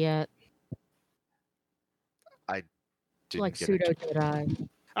Jedi yet. Didn't Like get pseudo it. Jedi.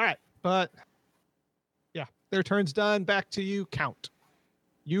 All right, but yeah, their turn's done. Back to you, Count.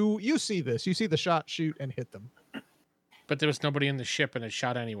 You see this. You see the shot shoot and hit them. But there was nobody in the ship and it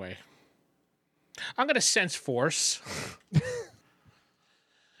shot anyway. I'm going to sense force.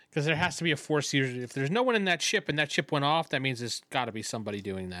 Because there has to be a force user. If there's no one in that ship and that ship went off, that means there's got to be somebody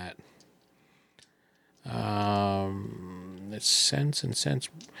doing that. It's sense and sense.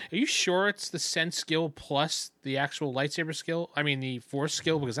 Are you sure it's the sense skill plus the actual lightsaber skill? I mean, the force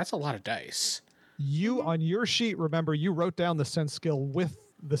skill, because that's a lot of dice. You on your sheet, remember, you wrote down the sense skill with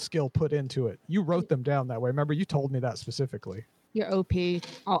the skill put into it. You wrote them down that way. Remember, you told me that specifically. You're OP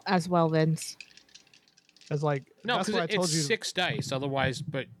as well, Vince. As like, No, that's because what I told it's you. 6 dice. Otherwise,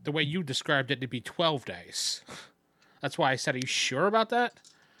 but the way you described it, it'd be 12 dice. That's why I said, are you sure about that?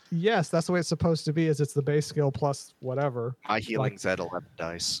 Yes, that's the way it's supposed to be. Is it's the base skill plus whatever. My healing's at 11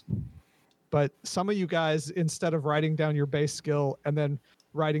 dice. But some of you guys, instead of writing down your base skill and then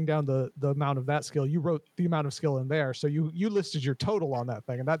writing down the amount of that skill, you wrote the amount of skill in there. So you listed your total on that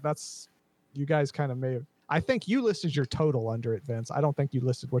thing, and that's you guys kind of may have. I think you listed your total under it, Vince. I don't think you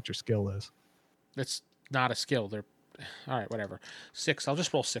listed what your skill is. It's not a skill. They're all right. Whatever. 6. I'll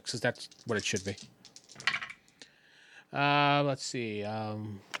just roll 6 because that's what it should be. Let's see.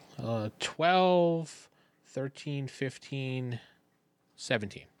 12, 13, 15,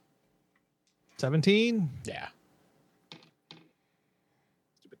 17. 17. Yeah.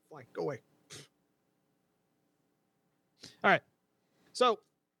 Stupid flank. Go away. All right. So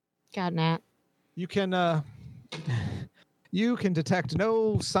Got Nat. you can you can detect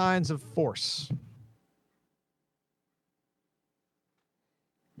no signs of force.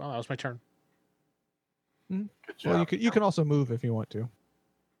 Well, that was my turn. Good job. Well, you can also move if you want to.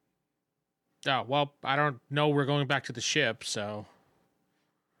 Oh, well, I don't know we're going back to the ship, so...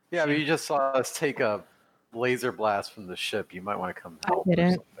 Yeah, but you just saw us take a laser blast from the ship. You might want to come help or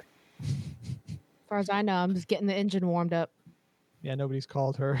didn't. something. As far as I know, I'm just getting the engine warmed up. Yeah, nobody's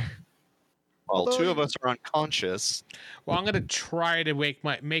called her. Well, Although- two of us are unconscious. Well, I'm going to try to make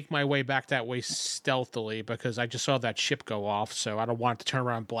my way back that way stealthily because I just saw that ship go off, so I don't want it to turn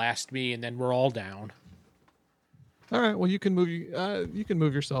around and blast me, and then we're all down. All right. Well, you can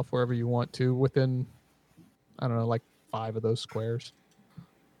move yourself wherever you want to within, I don't know, like 5 of those squares.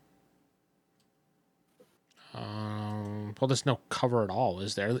 Well, there's no cover at all,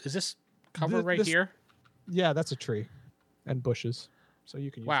 is there? Is this cover right This- here? Yeah, that's a tree and bushes, so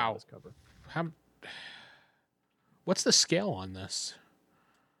you can use Wow. that as cover. What's the scale on this?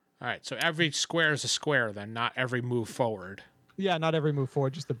 All right, so every square is a square, then, not every move forward. Yeah, not every move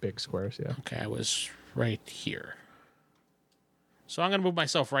forward, just the big squares. Yeah. Okay, I was right here. So I'm going to move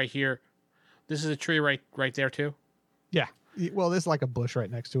myself right here. This is a tree right there, too? Yeah. Well, there's like a bush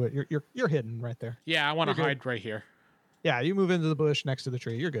right next to it. You're hidden right there. Yeah, I want to You're good. hide right here. Yeah, you move into the bush next to the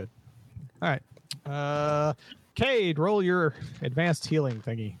tree. You're good. All right. Cade, roll your advanced healing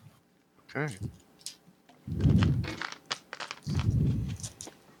thingy. Okay.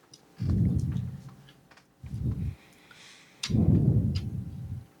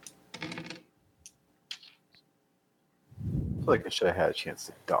 I feel like I should have had a chance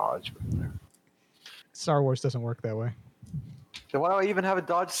to dodge. But Star Wars doesn't work that way. then why do I even have a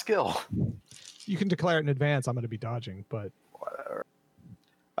dodge skill? You can declare it in advance. I'm going to be dodging, but Whatever.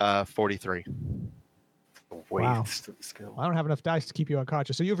 43. Wow. Waste of skill. I don't have enough dice to keep you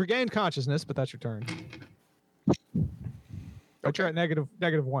unconscious. So you've regained consciousness, but that's your turn. But you're at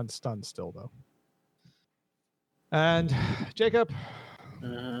 -1 stun still, though. And Jacob,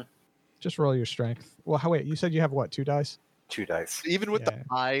 just roll your strength. Well, wait, you said you have what? 2 dice? 2 dice. Even with Yeah. the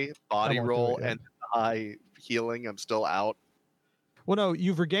high body I won't do roll it yet. and the high healing, I'm still out. Well, no,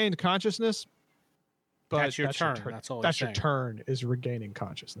 you've regained consciousness. But That's your turn. That's all That's he's your saying. turn is regaining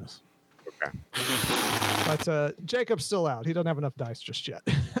consciousness. Okay. But Jacob's still out. He doesn't have enough dice just yet.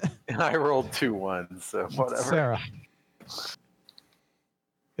 And I rolled 2 1s, so whatever. Sarah.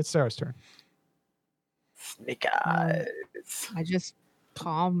 It's Sarah's turn. Snake eyes. I just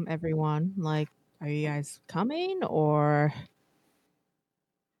calm everyone. Like, are you guys coming or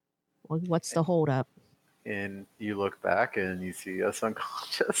what's the holdup? And you look back and you see us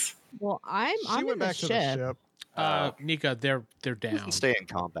unconscious. Well, I'm She in went the back to ship. the ship. Nika, they're She down. can stay in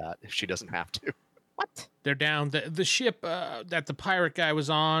combat if she doesn't have to. What? They're down. The ship that the pirate guy was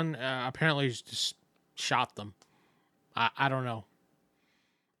on apparently just shot them. I don't know.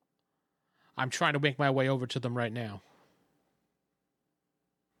 I'm trying to make my way over to them right now.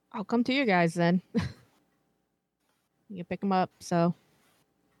 I'll come to you guys then. You can pick them up, so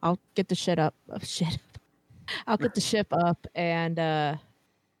I'll get the shit up. Oh, shit. I'll get the ship up and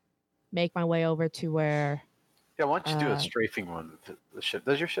make my way over to where. Yeah, why don't you do a strafing one with the ship?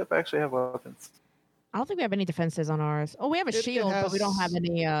 Does your ship actually have weapons? I don't think we have any defenses on ours. Oh, we have a It shield, but we don't have has-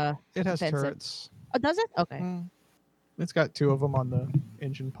 any. It has defensive. turrets. Oh, does it? Okay. It's got 2 of them on the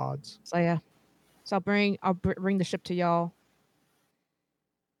engine pods. So yeah. So I'll bring the ship to y'all.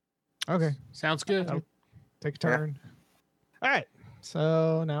 Okay. Sounds good. Oh. Take a turn. All right.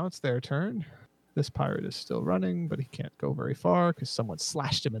 So now it's their turn. This pirate is still running, but he can't go very far because someone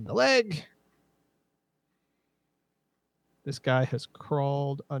slashed him in the leg. This guy has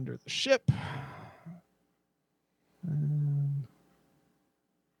crawled under the ship. And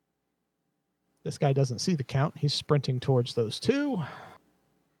this guy doesn't see the count. He's sprinting towards those 2.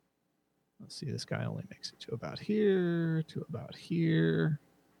 Let's see. This guy only makes it to about here, to about here.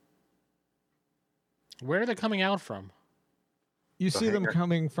 Where are they coming out from? You The see them hangar.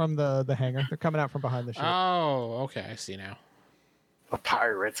 coming from the hangar. They're coming out from behind the ship. Oh, okay. I see now. A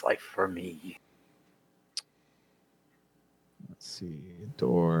pirate's life for me. Let's see.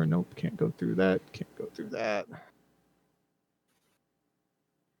 Door. Nope. Can't go through that. Can't go through that.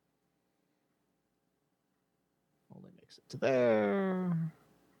 Only makes it to there.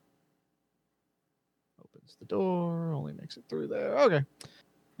 Opens the door. Only makes it through there. Okay.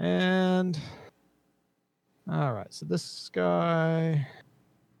 And all right. So this guy.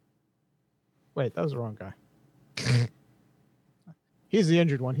 Wait, that was the wrong guy. He's the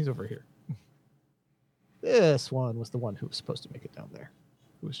injured one. He's over here. This one was the one who was supposed to make it down there.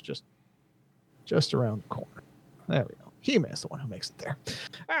 Who was just around the corner. There we go. Hime is the one who makes it there.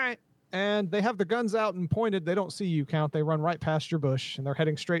 All right. And they have their guns out and pointed. They don't see you, Count. They run right past your bush, and they're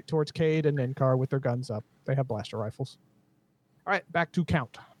heading straight towards Cade and Ninkar with their guns up. They have blaster rifles. All right, back to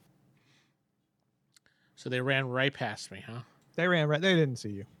Count. So they ran right past me, huh? They ran right. They didn't see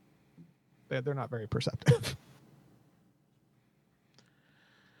you. They're not very perceptive.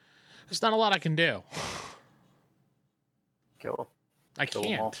 There's not a lot I can do. Kill him. I Kill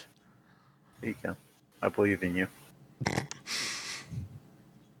 'em all. can't. You can. I believe in you.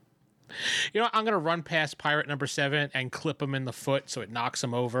 You know what? I'm going to run past pirate number 7 and clip him in the foot so it knocks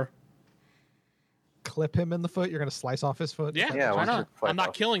him over. Clip him in the foot. You're going to slice off his foot. Yeah, Yeah, why why don't not? you fight I'm not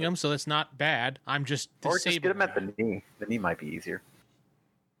off killing the him, so that's not bad. I'm just Or just get him at disabling the knee. The knee might be easier.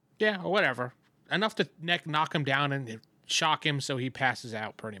 Yeah, or whatever. Enough to knock him down and shock him so he passes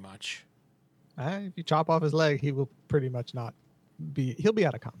out, pretty much. If you chop off his leg, he will pretty much not be. He'll be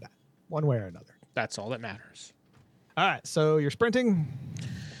out of combat, one way or another. That's all that matters. All right, so you're sprinting.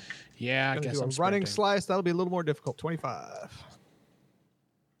 Yeah, I Gonna guess do a I'm running sprinting. slice. That'll be a little more difficult. 25.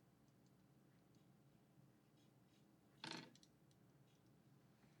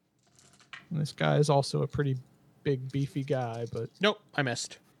 And this guy is also a pretty big, beefy guy, but Nope, I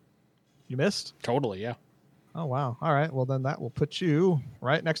missed. you missed. Totally, yeah. Oh wow! All right, well then that will put you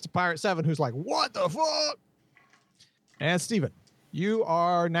right next to Pirate 7, who's like, "What the fuck?" And Steven, you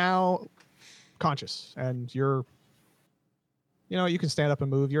are now conscious, and you're, you can stand up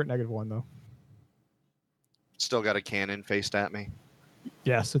and move. You're at -1 though. Still got a cannon faced at me.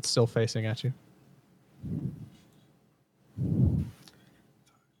 Yes, it's still facing at you.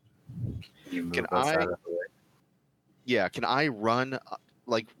 You move Can us I- out of the way. Yeah, can I run?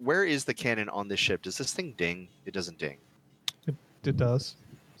 Like, where is the cannon on this ship? Does this thing ding? It doesn't ding. It does.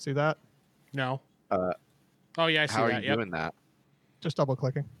 See that? No. Uh, Oh, yeah, I see How are that. you Yep. doing that? Just double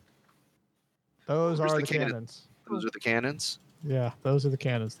clicking. Those Where's are the the cannon? cannons. Those are the cannons. Yeah, those are the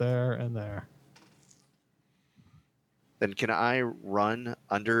cannons there and there. Then can I run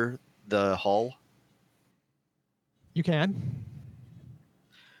under the hull? You can.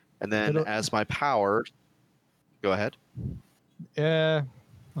 And then It'll- as my power, go ahead.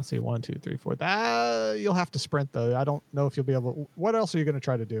 Let's see, 1, 2, 3, 4. That you'll have to sprint though. I don't know if you'll be able. What else are you going to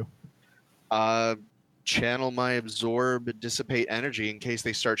try to do? Channel my absorb, dissipate energy in case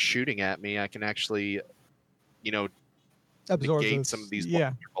they start shooting at me. I can actually, Absorb negate those- some of these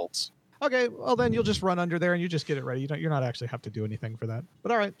Yeah. bolts. Okay. Well, then you'll just run under there and you just get it ready. You're not actually have to do anything for that.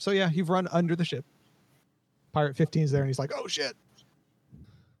 But all right. So yeah, you've run under the ship. Pirate 15's there and he's like, "Oh shit!"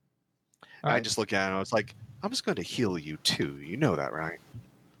 All I right. just look at him. I was like, I'm just going to heal you too. You know that, right?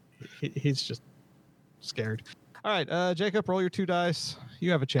 He's just scared. All right, Jacob, roll your 2 dice.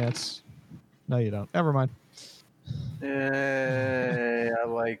 You have a chance. No, you don't. Never mind. I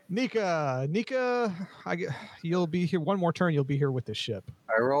like. Nika, you'll be here one more turn. You'll be here with this ship.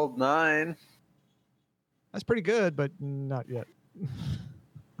 I rolled 9. That's pretty good, but not yet.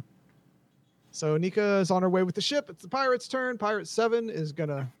 So Nika is on her way with the ship. It's the pirate's turn. Pirate 7 is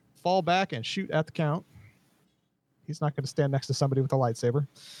gonna fall back and shoot at the Count. He's not gonna stand next to somebody with a lightsaber.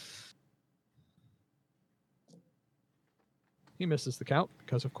 He misses the Count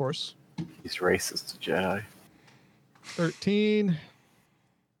because, of course, He's racist to Jedi. 13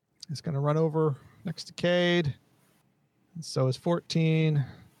 is going to run over next to Cade. And so is 14.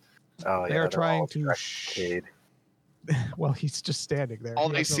 Oh, They're yeah. trying all to directed. Well, he's just standing there. All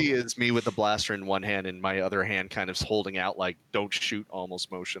He they has no- see is me with the blaster in one hand and my other hand kind of holding out like "don't shoot"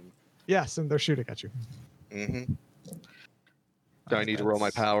 almost motion. Yes, and they're shooting at you. Mm-hmm. Do I need to roll my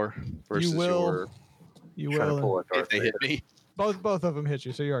power versus You will. your? You Trying to will. pull a If Darth they hit Vader. me, Both of them hit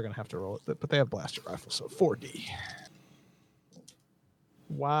you, so you are going to have to roll it. But they have blaster rifles, so 4D.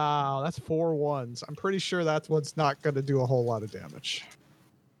 Wow, that's 4 1s. I'm pretty sure that's what's not going to do a whole lot of damage.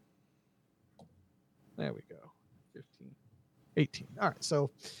 There we go. 15. 18. All right,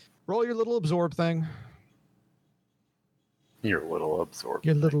 so roll your little absorb thing. Your little absorbed.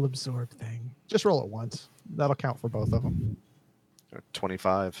 Your little absorb thing. Just roll it once. That'll count for both of them.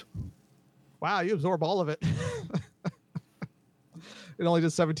 25. Wow, you absorb all of it. It only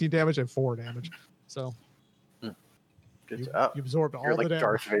did 17 damage and 4 damage. So Good you, job. you absorbed all You're like the damage.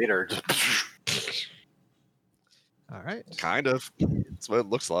 Darth Vader. All right. Kind of. That's what it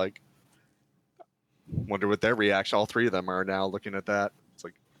looks like. Wonder what their reaction. All 3 of them are now looking at that. It's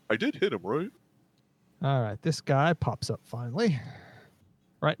like, I did hit him, right? All right. This guy pops up finally.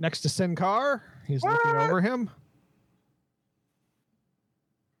 Right next to SinClaire. He's looking over him.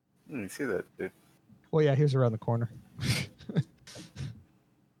 You see that, dude? Well, yeah, he was around the corner.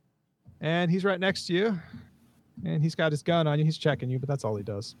 And he's right next to you. And he's got his gun on you. He's checking you, but that's all he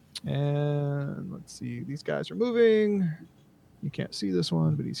does. And let's see. These guys are moving. You can't see this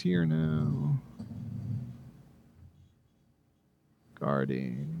one, but he's here now.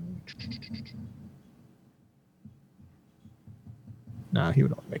 Guarding. Nah, he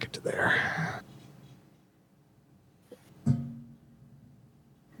would only make it to there.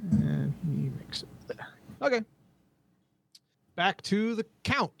 And he makes it there. Okay. Back to the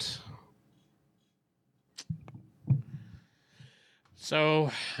count.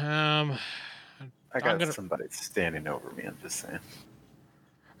 So, I got gonna- somebody standing over me. I'm just saying.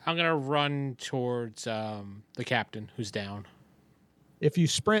 I'm gonna run towards the captain who's down. If you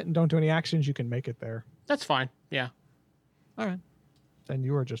sprint and don't do any actions, you can make it there. That's fine. Yeah, All right. Then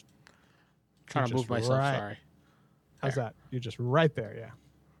you are just trying to You're move just myself. right. Sorry. how's that? You're just right there, yeah.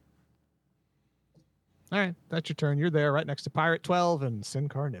 All right, that's your turn. You're there, right next to Pirate 12 and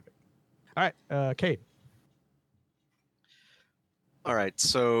SinClaire Nivik. All right, Cade. All right,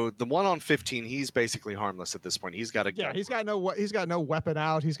 so the one on 15, he's basically harmless at this point. He's got a gun. Yeah, he's got no weapon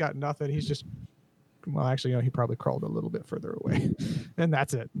out. He's got nothing. He's just actually, he probably crawled a little bit further away, and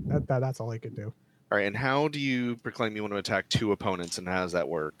that's it. That's all he could do. All right, and how do you proclaim you want to attack two opponents, and how does that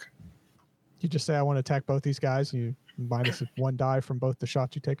work? You just say, "I want to attack both these guys." You minus one die from both the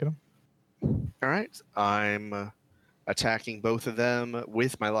shots you take at them. All right, I'm attacking both of them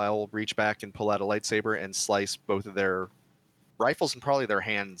with my. I'll reach back and pull out a lightsaber and slice both of their rifles and probably their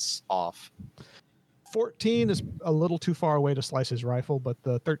hands off. 14 is a little too far away to slice his rifle, but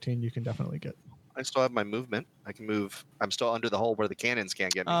the 13 you can definitely get. I still have my movement. I can move. I'm still under the hole where the cannons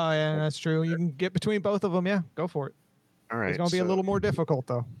can't get me. Oh, yeah, that's true. You can get between both of them. Yeah, go for it. All right. It's going to be a little more difficult,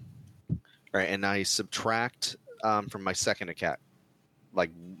 though. All right, and I subtract from my second attack, like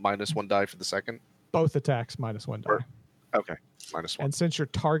minus one die for the second. Both attacks minus one die. Okay, minus one. And since you're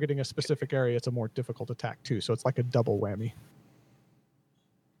targeting a specific area, it's a more difficult attack, too. So it's like a double whammy.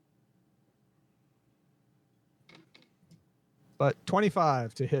 But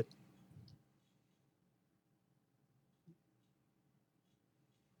 25 to hit.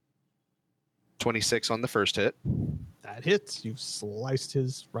 $26 on the first hit. That hits. You've sliced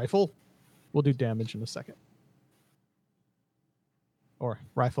his rifle. We'll do damage in a second. Or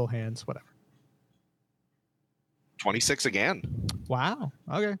rifle, hands, whatever. 26 again. Wow.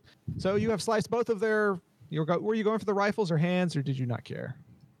 Okay. So you have sliced both of their... Were you going for the rifles or hands, or did you not care?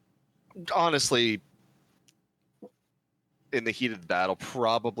 Honestly, in the heat of the battle,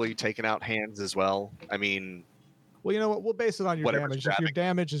 probably taking out hands as well. I mean... Well, you know what? We'll base it on your Whatever's damage. If your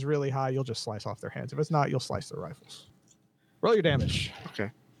damage is really high, you'll just slice off their hands. If it's not, you'll slice their rifles. Roll your damage. Okay.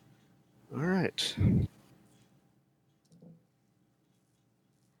 All right.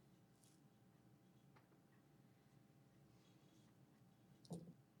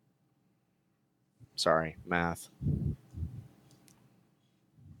 Sorry, math.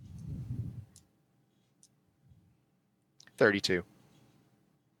 $32.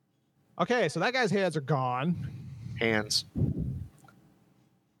 Okay, so that guy's hands are gone. Hands.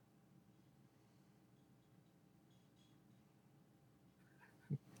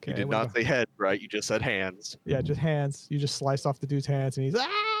 Okay, You did what not about- say head, right? You just said hands. Yeah, just hands. You just sliced off the dude's hands, and he's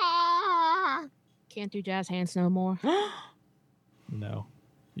Can't do jazz hands no more. No,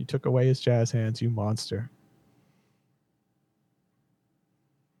 you took away his jazz hands, you monster.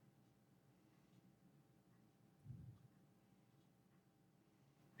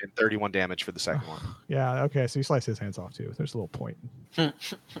 And 31 damage for the second one. Yeah, okay, so you slice his hands off too. There's a little point.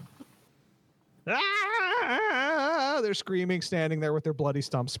 They're screaming, standing there with their bloody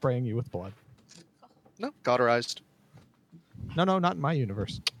stumps, spraying you with blood. No, cauterized. No, not in my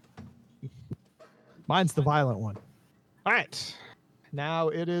universe. Mine's the violent one. All right. Now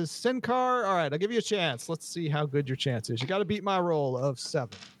it is SinClaire. All right, I'll give you a chance. Let's see how good your chance is. You got to beat my roll of 7.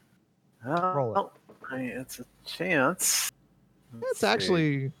 Roll it. Oh, it's a chance. Let's It's see.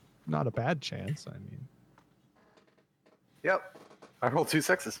 actually not a bad chance. I mean, Yep. I rolled 2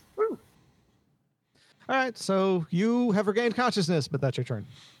 6s. Woo. all right. So you have regained consciousness, but that's your turn.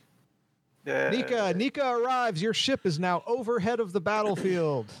 Yeah. Nika arrives. Your ship is now overhead of the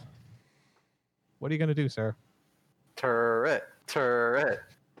battlefield. What are you going to do, sir? Turret.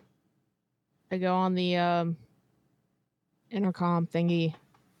 I go on the intercom thingy.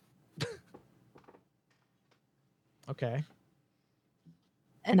 Okay.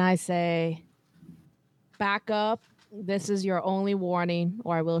 And I say, back up. This is your only warning,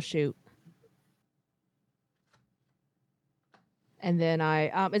 or I will shoot. And then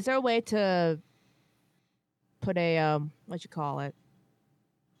is there a way to put a, what you call it?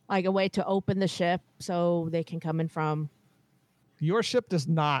 Like a way to open the ship so they can come in from Your ship does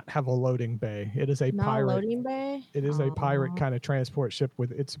not have a loading bay. It is a Not pirate. loading bay. It is a pirate Aw. kind of transport ship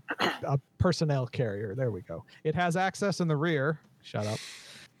with it's a personnel carrier. There we go. It has access in the rear. Shut up.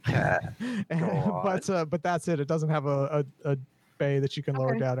 But that's it. It doesn't have a bay that you can lower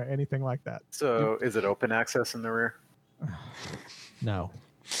Okay. down or anything like that. So is it open access in the rear? No.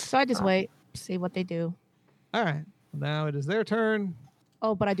 So I just wait, see what they do. All right. Now it is their turn.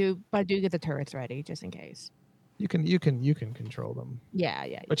 Oh, but I do get the turrets ready just in case. You can control them, Yeah,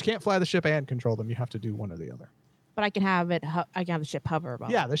 yeah. but you can't fly the ship and control them. You have to do one or the other. But I can have it. I can have the ship hover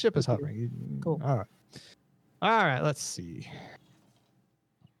above. Yeah, the ship is hovering. Cool. All right. All right. Let's see.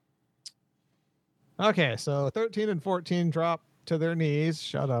 Okay, so 13 and 14 drop to their knees.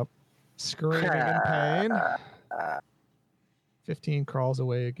 Shut up. Screaming in pain. 15 crawls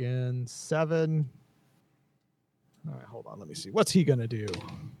away again. 7. All right, hold on. Let me see. What's he going to do?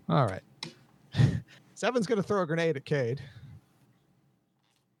 All right. 7's going to throw a grenade at Cade.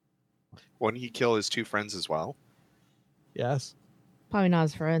 Wouldn't he kill his 2 friends as well? Yes. Probably not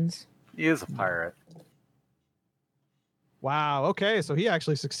his friends. He is a pirate. Wow. Okay, so he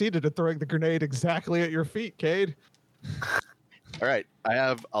actually succeeded at throwing the grenade exactly at your feet, Cade. All right. I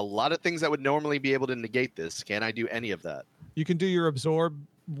have a lot of things that would normally be able to negate this. Can I do any of that? You can do your absorb.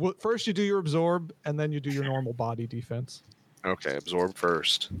 First, you do your absorb, and then you do your normal body defense. Okay, absorb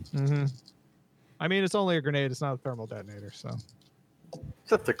first. Mm-hmm. I mean, it's only a grenade. It's not a thermal detonator, so.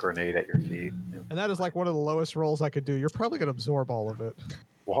 Just a grenade at your feet. And that is like one of the lowest rolls I could do. You're probably going to absorb all of it.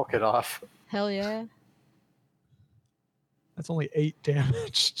 Walk it off. Hell yeah. That's only 8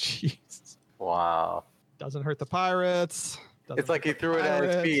 damage. Jeez. Wow. Doesn't hurt the pirates. It's like he threw it at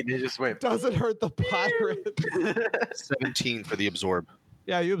his feet and he just went. Doesn't hurt the pirates. 17 for the absorb.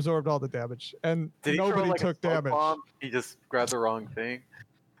 Yeah, you absorbed all the damage, and Did he throw nobody like took a smoke damage. bomb? He just grabbed the wrong thing.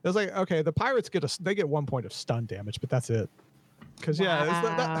 It was like, okay, the pirates they get 1 point of stun damage, but that's it. Because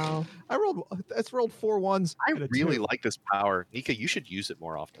Wow. it's rolled 4 1s. I and a really 2. like this power. Nika, you should use it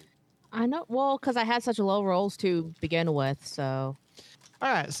more often. I know. Well, because I had such low rolls to begin with, so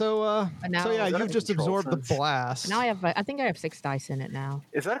All right, so But now- so yeah, Is that you a just control absorbed the sense? blast. now I think I have 6 dice in it now.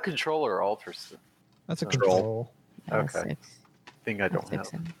 Is that a controller or alter That's a Control. control. I have Okay. 6. thing I don't have?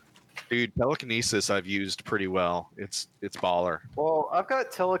 6 in it. Dude, telekinesis I've used pretty well. It's baller. Well, I've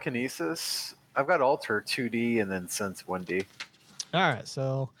got telekinesis. I've got alter 2D and then sense 1D. All right,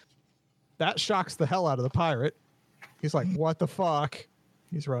 so that shocks the hell out of the pirate. He's like, "What the fuck?"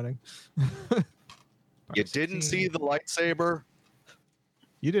 He's running. You didn't see the lightsaber?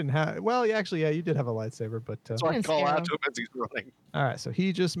 You didn't have. Well, you did have a lightsaber, but So I Didn't call scare out him. to him as he's running. all right. So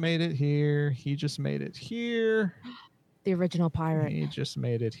he just made it here. He just made it here. The original pirate. He just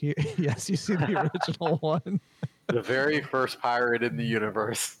made it here. Yes, you see the original one. The very first pirate in the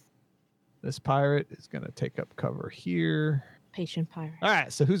universe. This pirate is gonna take up cover here. Patient pirate. All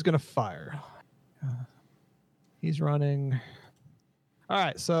right. So who's gonna fire? He's running. All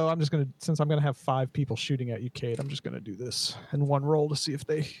right. So I'm just gonna, since I'm gonna have 5 people shooting at you, Kate, I'm just gonna do this in one roll to see if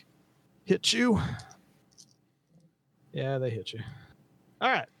they hit you. Yeah, they hit you. All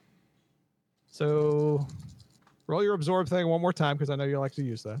right. So roll your absorb thing one more time because I know you like to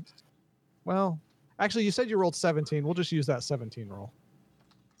use that. Well, actually, you said you rolled 17. We'll just use that 17 roll.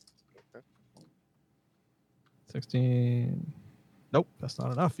 16. Nope, that's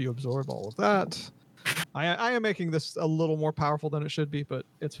not enough. You absorb all of that. I am making this a little more powerful than it should be, but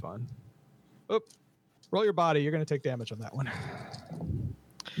it's fun. Oop. Roll your body. You're going to take damage on that one.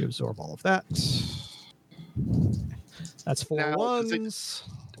 You absorb all of that. That's 4 Now, ones.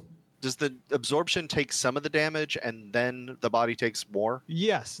 Does the absorption take some of the damage and then the body takes more?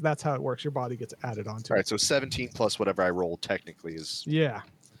 Yes, that's how it works. Your body gets added onto All it. right, so 17 plus whatever I rolled technically is... Yeah.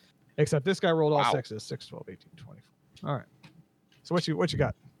 Except this guy rolled all Wow. 6s. 6, 12, 18, 24. All right. So what you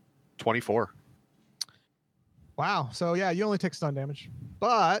got? 24. Wow. So yeah, you only take stun damage.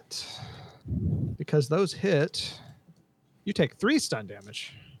 But because those hit, you take 3 stun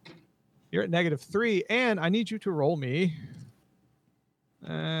damage. You're at -3, and I need you to roll me.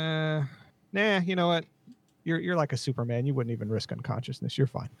 Nah, you know what? You're like a Superman. You wouldn't even risk unconsciousness. You're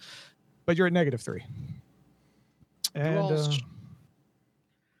fine. But you're at -3. And Rolls.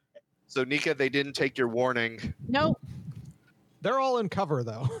 So, Nika, they didn't take your warning. Nope. they're all in cover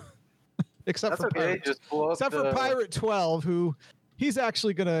though. Except That's for okay. Pirate. Just blow up Except the... for Pirate 12, who he's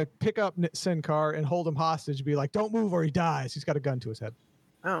actually gonna pick up SinClaire and hold him hostage and be like, "Don't move or he dies." He's got a gun to his head.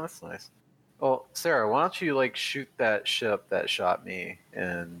 Oh, that's nice. Well, Sarah, why don't you like shoot that ship that shot me,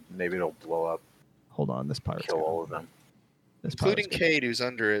 and maybe it'll blow up, Hold on, this pirate's kill gonna- all of them. this Including pirate's gonna- Cade, who's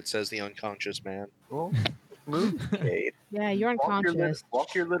under it, says the unconscious man. Well, move, Kate. Yeah, you're Walk unconscious.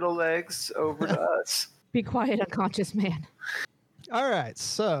 walk your little legs over to us. Be quiet, unconscious man. All right,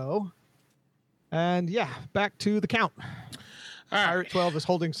 so, and yeah, back to the count. All Pirate right. 12 is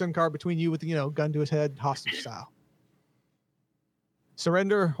holding SinClaire between you with, gun to his head, hostage style.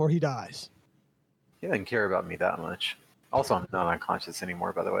 Surrender or he dies. He doesn't care about me that much. Also, I'm not unconscious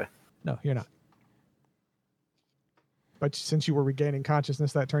anymore, by the way. No, you're not. But since you were regaining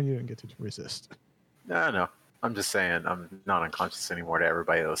consciousness that turn, you didn't get to resist. No. I'm just saying I'm not unconscious anymore to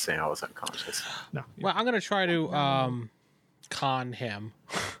everybody that was saying I was unconscious. No. Well, I'm going to try to con him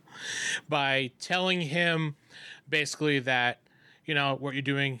by telling him basically that, what you're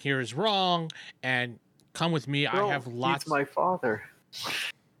doing here is wrong and come with me. I have lots. He's my father.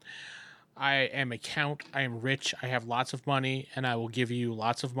 I am a count. I am rich. I have lots of money and I will give you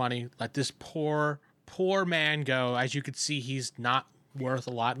lots of money. Let this poor man go. As you can see, he's not worth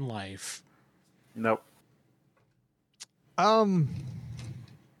a lot in life. Nope.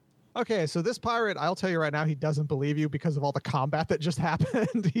 Okay, so this pirate, I'll tell you right now, he doesn't believe you because of all the combat that just happened.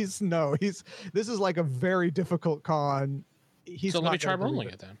 This is like a very difficult con. So let me try rolling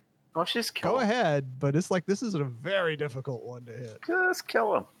it then. Oh, just kill Go him. ahead, but it's like this is a very difficult one to hit. Just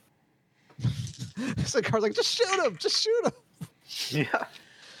kill him. SinClare's like, just shoot him.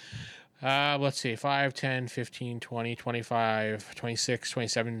 Yeah. Let's see. 5, 10, 15, 20, 25, 26,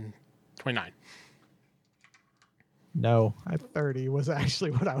 27, 29. No, at 30 was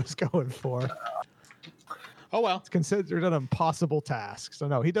actually what I was going for. Oh, well. It's considered an impossible task. So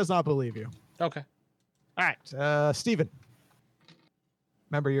no, he does not believe you. Okay. All right, Steven.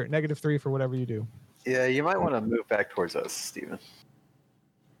 Remember, you're at -3 for whatever you do. Yeah, you might want to move back towards us, Steven.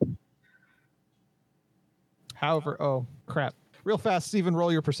 However, oh, crap. Real fast, Steven,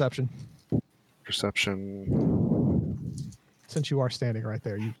 roll your perception. Perception. Since you are standing right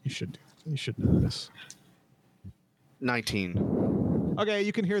there, you should know this. 19. Okay,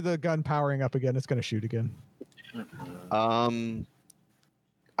 you can hear the gun powering up again. It's going to shoot again. I'm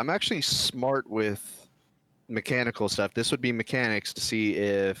actually smart with mechanical stuff. This would be mechanics to see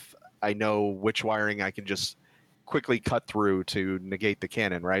if I know which wiring I can just quickly cut through to negate the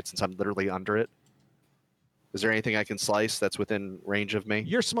cannon, right? Since I'm literally under it. Is there anything I can slice that's within range of me?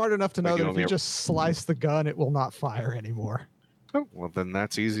 You're smart enough to know that if you just slice the gun, it will not fire anymore. Oh, well, then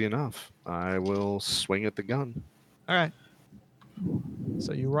that's easy enough. I will swing at the gun. All right.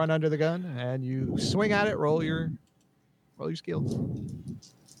 So you run under the gun and you swing at it. Roll your skills.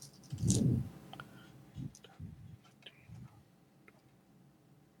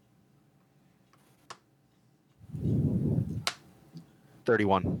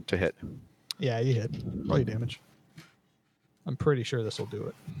 $31 to hit. Yeah, you hit. Roll your damage. I'm pretty sure this will do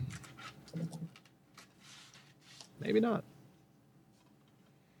it. Maybe not.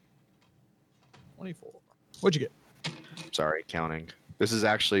 24. What'd you get? Sorry, counting. This is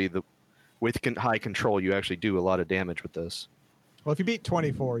actually with high control, you actually do a lot of damage with this. Well, if you beat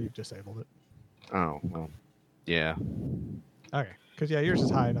 24, you've disabled it. Oh, well, yeah. Okay, because yours is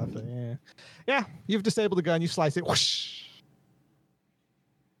high enough. Yeah, you've disabled the gun. You slice it. Whoosh.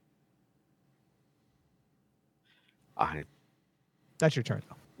 That's your turn,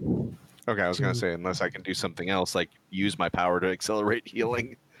 though. Okay, I was going to say, unless I can do something else, like use my power to accelerate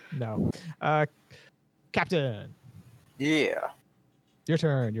healing. No. Captain, Yeah. your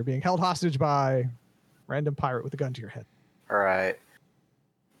turn. You're being held hostage by random pirate with a gun to your head. All right.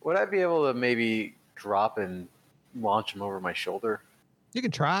 Would I be able to maybe drop and launch him over my shoulder? You can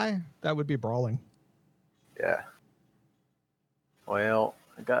try. That would be brawling. Yeah. Well,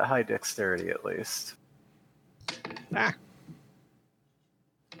 I got high dexterity at least. Ah.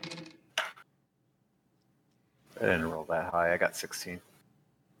 I didn't roll that high. I got 16.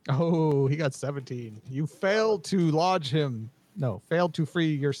 Oh, he got 17. You failed to lodge him. No, failed to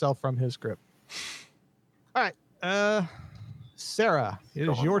free yourself from his grip. All right. Sarah, it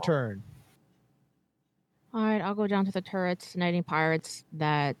is your turn. All right, I'll go down to the turrets, sniping pirates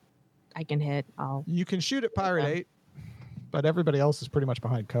that I can hit. You can shoot at Pirate 8, but everybody else is pretty much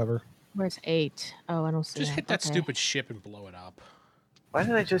behind cover. Where's 8? Oh, I don't see Just that. hit that Okay. stupid ship and blow it up. Why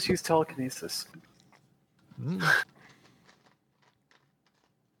didn't I just use telekinesis?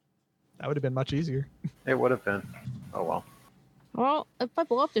 That would have been much easier. It would have been. Oh well. Well, if I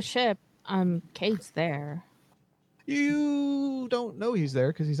blow up the ship, Kate's there. You don't know he's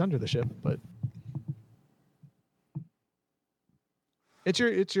there because he's under the ship, but it's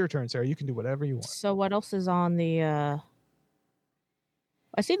your turn, Sarah. You can do whatever you want. So what else is on the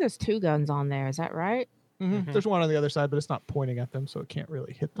I see there's 2 guns on there, is that right? Mhm. There's one on the other side, but it's not pointing at them, so it can't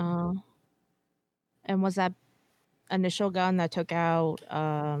really hit them. And was that initial gun that took out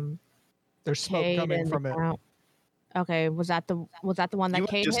There's smoke Kate coming and from the it. Count? Okay, was that the one that You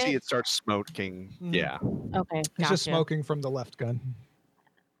Kate just see hit? it start smoking. Mhm. Yeah. Okay, It's gotcha. just smoking from the left gun.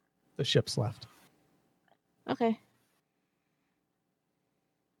 The ship's left. Okay.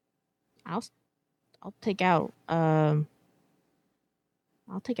 I'll take out I'll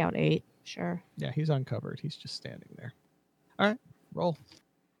take out 8. Sure. Yeah, he's uncovered. He's just standing there. All right, roll.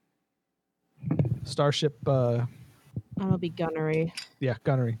 Starship. I'm gonna be gunnery. Yeah,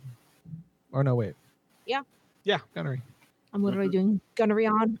 gunnery. Or no, wait. Yeah. Yeah, gunnery. I'm literally doing gunnery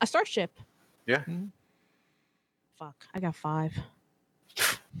on a starship. Yeah. Mhm. Fuck, I got 5.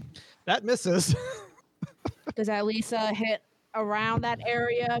 That misses. Does at least hit around that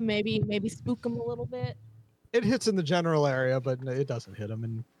area? Maybe spook him a little bit. It hits in the general area, but it doesn't hit him.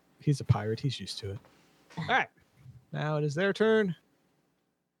 And he's a pirate. He's used to it. All right. Now it is their turn.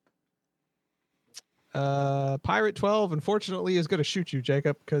 Pirate 12, unfortunately, is going to shoot you,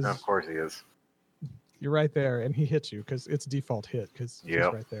 Jacob, because Of course he is. you're right there, and he hits you because it's default hit because he's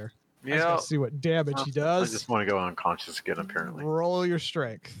Yep. right there. I Yeah. just gotta see what damage he I does. just want to go unconscious again, apparently. Roll your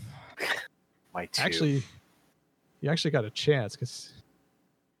strength. My 2. Actually, you actually got a chance because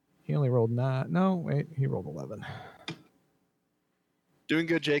he only rolled 9. No, wait, he rolled 11. Doing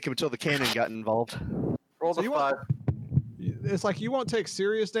good, Jacob, until the cannon got involved. Roll So the you 5. want- It's like you won't take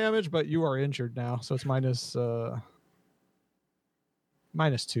serious damage, but you are injured now, so it's -2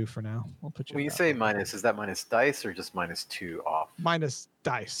 for now. We'll put you. When you at say that. minus, is that minus dice or just minus 2 off? Minus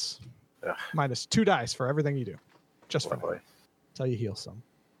dice, Ugh. -2 dice for everything you do, just for now. Lovely. Until you heal some.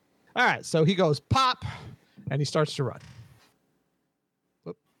 All right, so he goes pop, and he starts to run.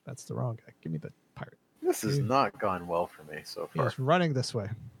 Whoop, that's the wrong guy. Give me the pirate. This has not gone well for me so far. He's running this way.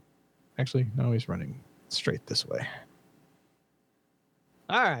 Actually, no, he's running straight this way.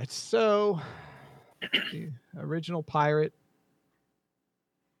 All right, so the original pirate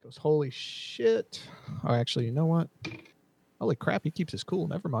goes, holy shit. Oh, actually, you know what? Holy crap, he keeps his cool.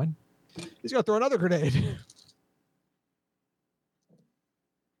 Never mind. He's going to throw another grenade.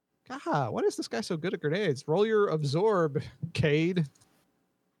 God, what is this guy so good at grenades? Roll your absorb, Cade.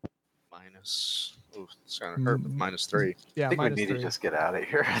 Minus. Oh, it's going to hurt with -3. Yeah, I think we minus need 3. to just get out of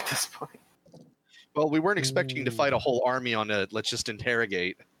here at this point. Well, we weren't expecting to fight a whole army on a let's just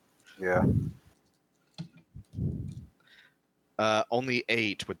interrogate. Yeah. Only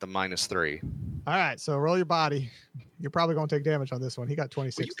 8 with the -3. All right, so roll your body. You're probably going to take damage on this one. He got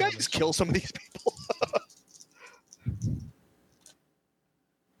 26 Will you guys damage. kill some of these people?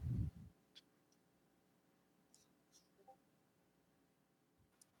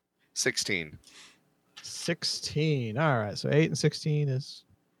 16. 16. All right, so 8 and 16 is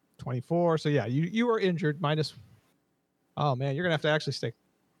 24. So yeah, you are injured minus. Oh man, you're gonna have to actually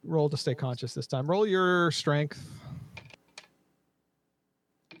roll to stay conscious this time. Roll your strength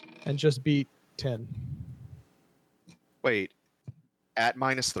and just beat 10. Wait, at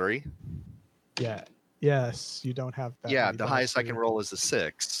 -3? Yeah. Yes, you don't have that. Yeah, many the bonus highest I to- can roll is a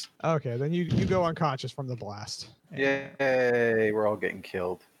 6. Okay, then you go unconscious from the blast. And- Yay, we're all getting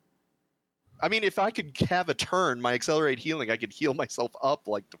killed. I mean, if I could have a turn, my accelerate healing, I could heal myself up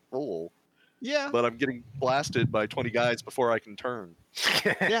like the fool. Yeah. But I'm getting blasted by 20 guys before I can turn.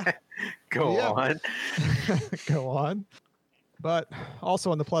 Yeah. Go Yeah. on. Go on. But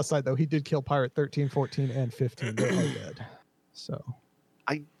also on the plus side, though, he did kill Pirate 13, 14, and 15. They're all dead. So.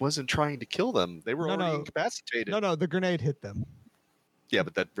 I wasn't trying to kill them. They were No, already no. incapacitated. No, the grenade hit them. Yeah,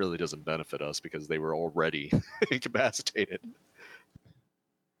 but that really doesn't benefit us because they were already incapacitated.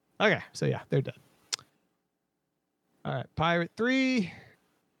 Okay, so yeah, they're dead. All right, Pirate 3.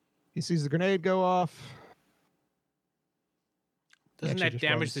 He sees the grenade go off. Doesn't Actually that just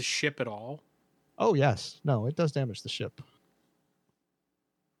damage runs. the ship at all? Oh, yes. No, it does damage the ship.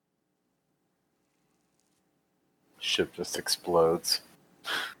 Ship just explodes.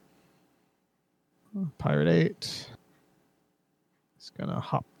 Pirate 8. He's going to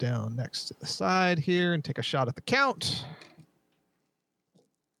hop down next to the side here and take a shot at the count.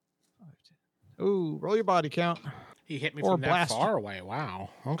 Ooh, roll your body count. He hit me Or from that blast. far away. Wow.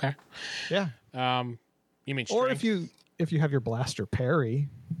 Okay. Yeah. You mean Or strength? if you have your blaster parry.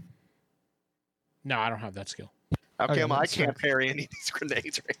 No, I don't have that skill. How Okay, come I that's can't right. parry any of these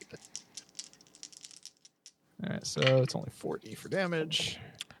grenades right now? All right, so it's only 4d for damage.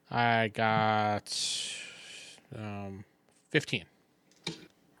 I got 15.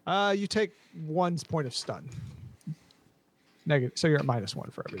 You take 1 point of stun. Negative. So you're at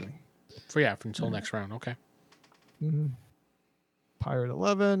 -1 for everything. Until next round. Okay. Mm-hmm. Pirate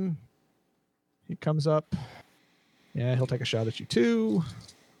 11. He comes up. Yeah, he'll take a shot at you too.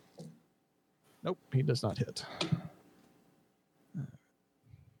 Nope, he does not hit.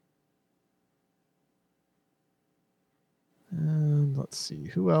 let's see.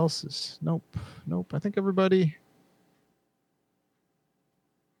 Who else is? Nope. I think everybody.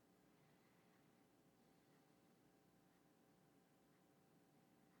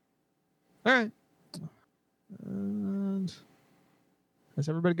 All right. And has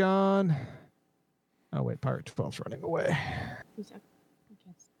everybody gone? Oh, wait. Pirate 12's running away.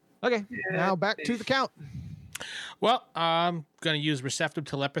 Okay. Now back to the count. Well, I'm going to use receptive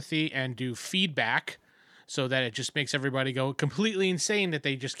telepathy and do feedback so that it just makes everybody go completely insane that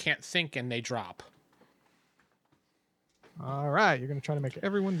they just can't think and they drop. All right. You're going to try to make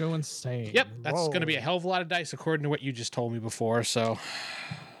everyone go insane. Yep. That's going to be a hell of a lot of dice according to what you just told me before. So,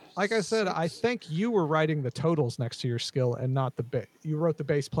 like I said, I think you were writing the totals next to your skill and not the base. You wrote the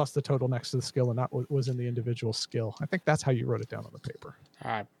base plus the total next to the skill and not what was in the individual skill. I think that's how you wrote it down on the paper.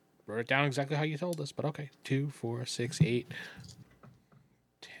 I wrote it down exactly how you told us, but okay. 2, 4, 6, 8,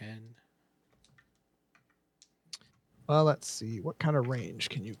 10. Well, let's see. What kind of range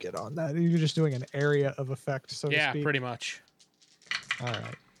can you get on that? You're just doing an area of effect, so to speak. Yeah, pretty much. All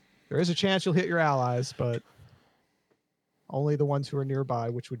right. There is a chance you'll hit your allies, but only the ones who are nearby,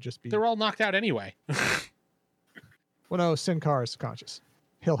 which would just be... They're all knocked out anyway. Well, no, SinClaire is conscious.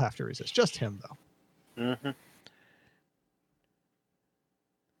 He'll have to resist. Just him, though. Mm-hmm.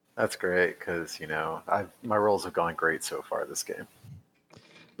 That's great because, my rolls have gone great so far this game.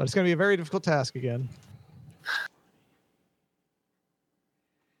 But it's going to be a very difficult task again.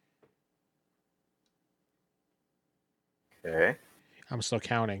 Okay. I'm still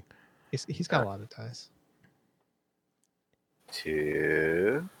counting. He's got a lot of dice.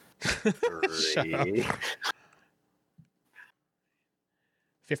 2, 3.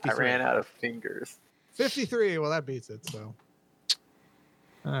 53. I ran out of fingers. 53. Well, that beats it, so...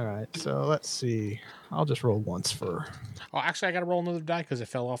 All right, so let's see. I'll just roll once for... Oh, actually, I got to roll another die because it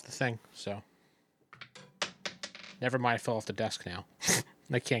fell off the thing. So, never mind. It fell off the desk now.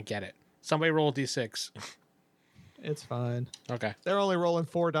 I can't get it. Somebody roll a d6. It's fine. Okay. They're only rolling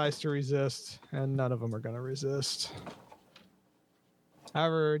 4 dice to resist, and none of them are going to resist.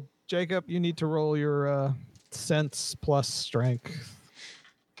 However, Jacob, you need to roll your sense plus strength.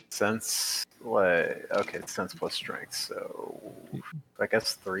 Sense? What? Okay, sense plus strength. So, I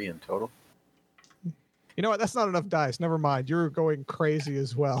guess 3 in total. You know what? That's not enough dice. Never mind. You're going crazy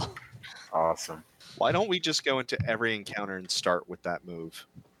as well. Awesome. Why don't we just go into every encounter and start with that move?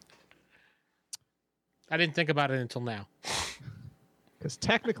 I didn't think about it until now. Because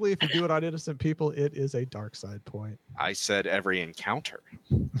technically, if you do it on innocent people, it is a dark side point. I said every encounter.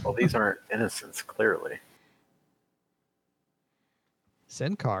 Well, these aren't innocents, clearly.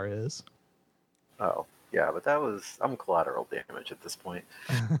 SinClaire is. Oh, yeah, but I'm collateral damage at this point.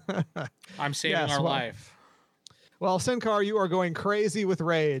 I'm saving our life. Well, SinClaire, you are going crazy with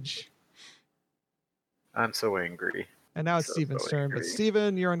rage. I'm so angry. And now it's So Steven's turn. But angry.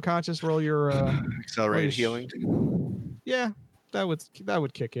 Steven, you're unconscious. Roll your... Accelerated roll your healing. Yeah, that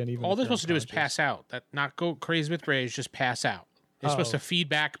would kick in. Even All if they're you're supposed to do is unconscious. pass out. That not go crazy with rage, just pass out. They're supposed to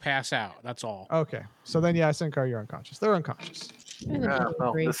feedback, pass out. That's all. Okay, so then SinClaire, you're unconscious. They're unconscious.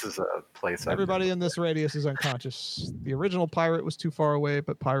 Well, this is a place. Everybody in this radius is unconscious. The original pirate was too far away,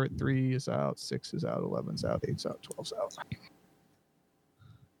 but pirate 3 is out, 6 is out, 11's out, 8's out, 12's out.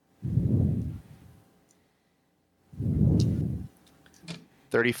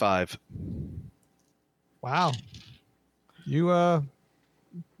 $35. Wow. You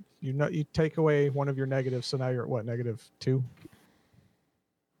take away one of your negatives, so now you're at what, -2?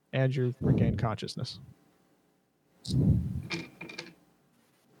 And you regain consciousness.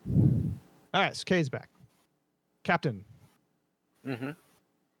 All right, so Kay's back. Captain. Mm-hmm.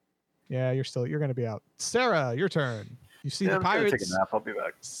 Yeah, you're going to be out. Sarah, your turn. You see the I'm gonna pirates. take a nap. I'll be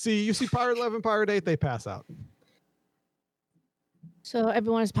back. You see Pirate 11, Pirate 8, they pass out. So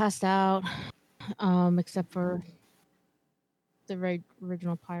everyone is passed out, except for the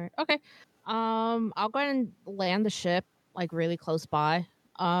original pirate. Okay. I'll go ahead and land the ship like really close by.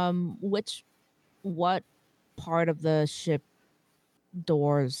 What part of the ship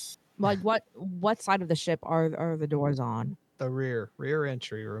doors? Like what side of the ship are the doors on? The rear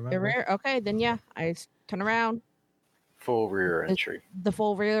entry. Remember The rear. Okay, then yeah, I turn around. Full rear entry. The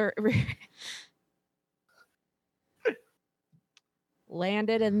full rear.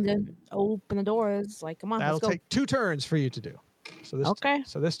 Landed and then open the doors. Like, come on, That'll let's go. take 2 turns for you to do. Okay.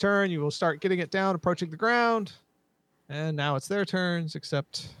 So this turn, you will start getting it down, approaching the ground, and now it's their turns.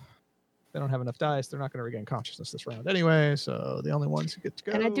 Except they don't have enough dice. They're not going to regain consciousness this round anyway. So the only ones who get to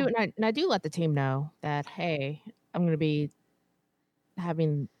go. And I do let the team know that, hey, I'm going to be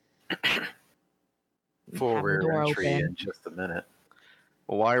having Full have the rear door entry open. in just a minute.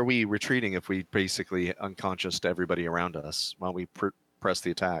 Well, why are we retreating if we basically unconscious everybody around us? Why don't we press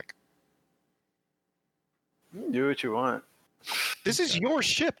the attack. You can do what you want. This is your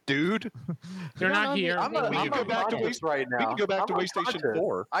ship, dude. They're not here. I'm can go back to unconscious right now. We can go back to I'm Waystation unconscious.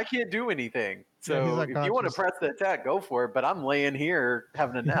 4. I can't do anything. Yeah, So he's if you want to unconscious. press the attack, go for it. But I'm laying here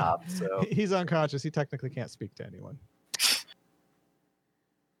having a nap. So He's unconscious. He technically can't speak to anyone.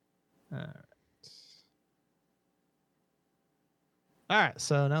 All right. All right.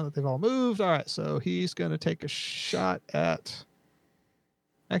 So now that they've all moved, all right. So he's going to take a shot at.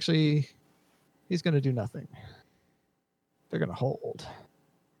 Actually, he's going to do nothing. They're going to hold.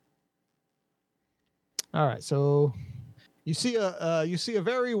 All right. So you see a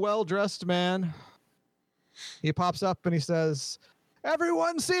very well-dressed man. He pops up and he says,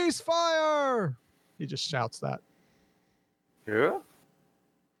 "Everyone cease fire!" He just shouts that. yeah.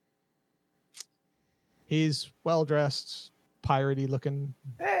 He's well-dressed, piratey looking.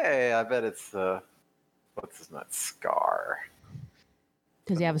 Hey, I bet it's what's his name? Scar.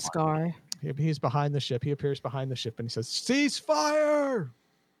 Does he have a scar? He's behind the ship. He appears behind the ship and he says, "Cease fire!"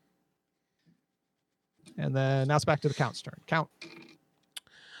 And then now it's back to the Count's turn. Count.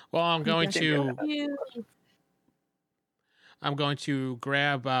 Well, I'm going to You.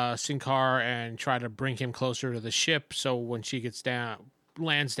 grab SinClaire and try to bring him closer to the ship. So when she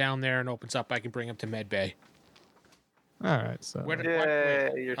lands down there and opens up, I can bring him to med bay. All right. So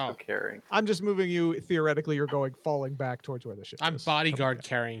Yeah, you're Oh. still carrying. I'm just moving you. Theoretically, you're falling back towards where the ship I'm is. bodyguard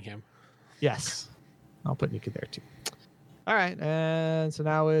carrying him. Yes. I'll put Nika there too. All right. And so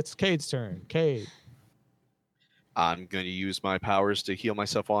now it's Cade's turn. Cade. I'm going to use my powers to heal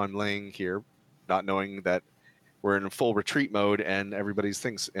myself while I'm laying here, not knowing that we're in full retreat mode and everybody's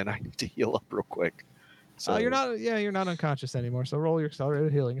things, and I need to heal up real quick. So You're not unconscious anymore. So roll your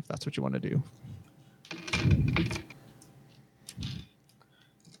accelerated healing if that's what you want to do.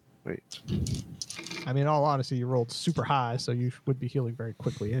 Wait. I mean, in all honesty, you rolled super high, so you would be healing very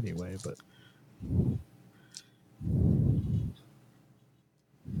quickly anyway, but.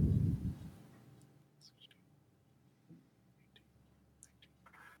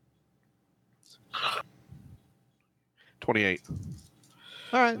 $28.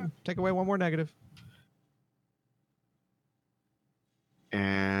 All right. Take away one more negative.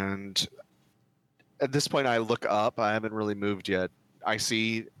 And at this point, I look up. I haven't really moved yet. I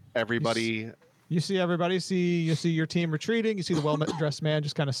see everybody. You see everybody. You see your team retreating. You see the well-dressed man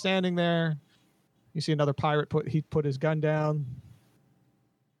just kind of standing there. You see another pirate put his gun down.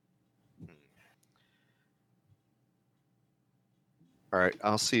 All right,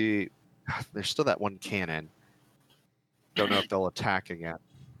 I'll see. There's still that one cannon. Don't know if they'll attack again.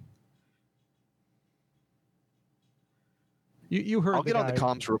 You heard. I'll get on the guy.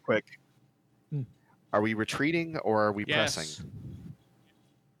 comms real quick. Hmm. Are we retreating or are we Yes. pressing?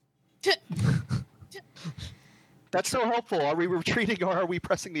 That's so helpful. Are we retreating or are we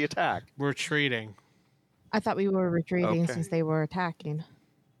pressing the attack? We're retreating. I thought we were retreating Okay. since they were attacking.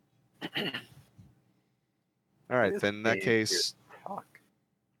 All right, then in that case, Talk.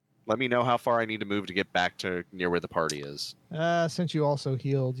 let me know how far I need to move to get back to near where the party is. Since you also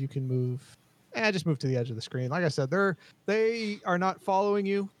healed, you can move. Just move to the edge of the screen. Like I said, they are not following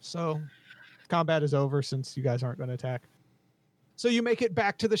you, so combat is over since you guys aren't going to attack. So you make it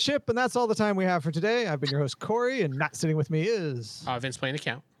back to the ship, and that's all the time we have for today. I've been your host, Corey, and not sitting with me is... Vince playing the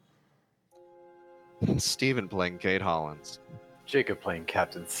count. Steven playing Kate Hollins. Jacob playing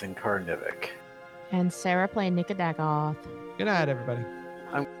Captain SinClaire Nivik. And Sarah playing Nika Dagoth. Good night, everybody.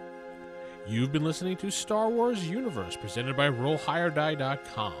 You've been listening to Star Wars Universe, presented by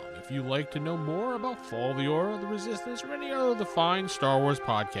RollHigherDie.com. If you'd like to know more about Fall of the Order, the Resistance, or any other of the fine Star Wars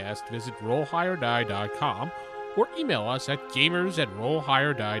podcasts, visit RollHigherDie.com or email us at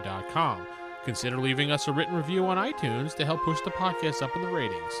gamers@RollHigherDie.com. Consider leaving us a written review on iTunes to help push the podcast up in the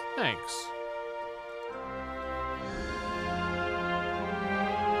ratings. Thanks.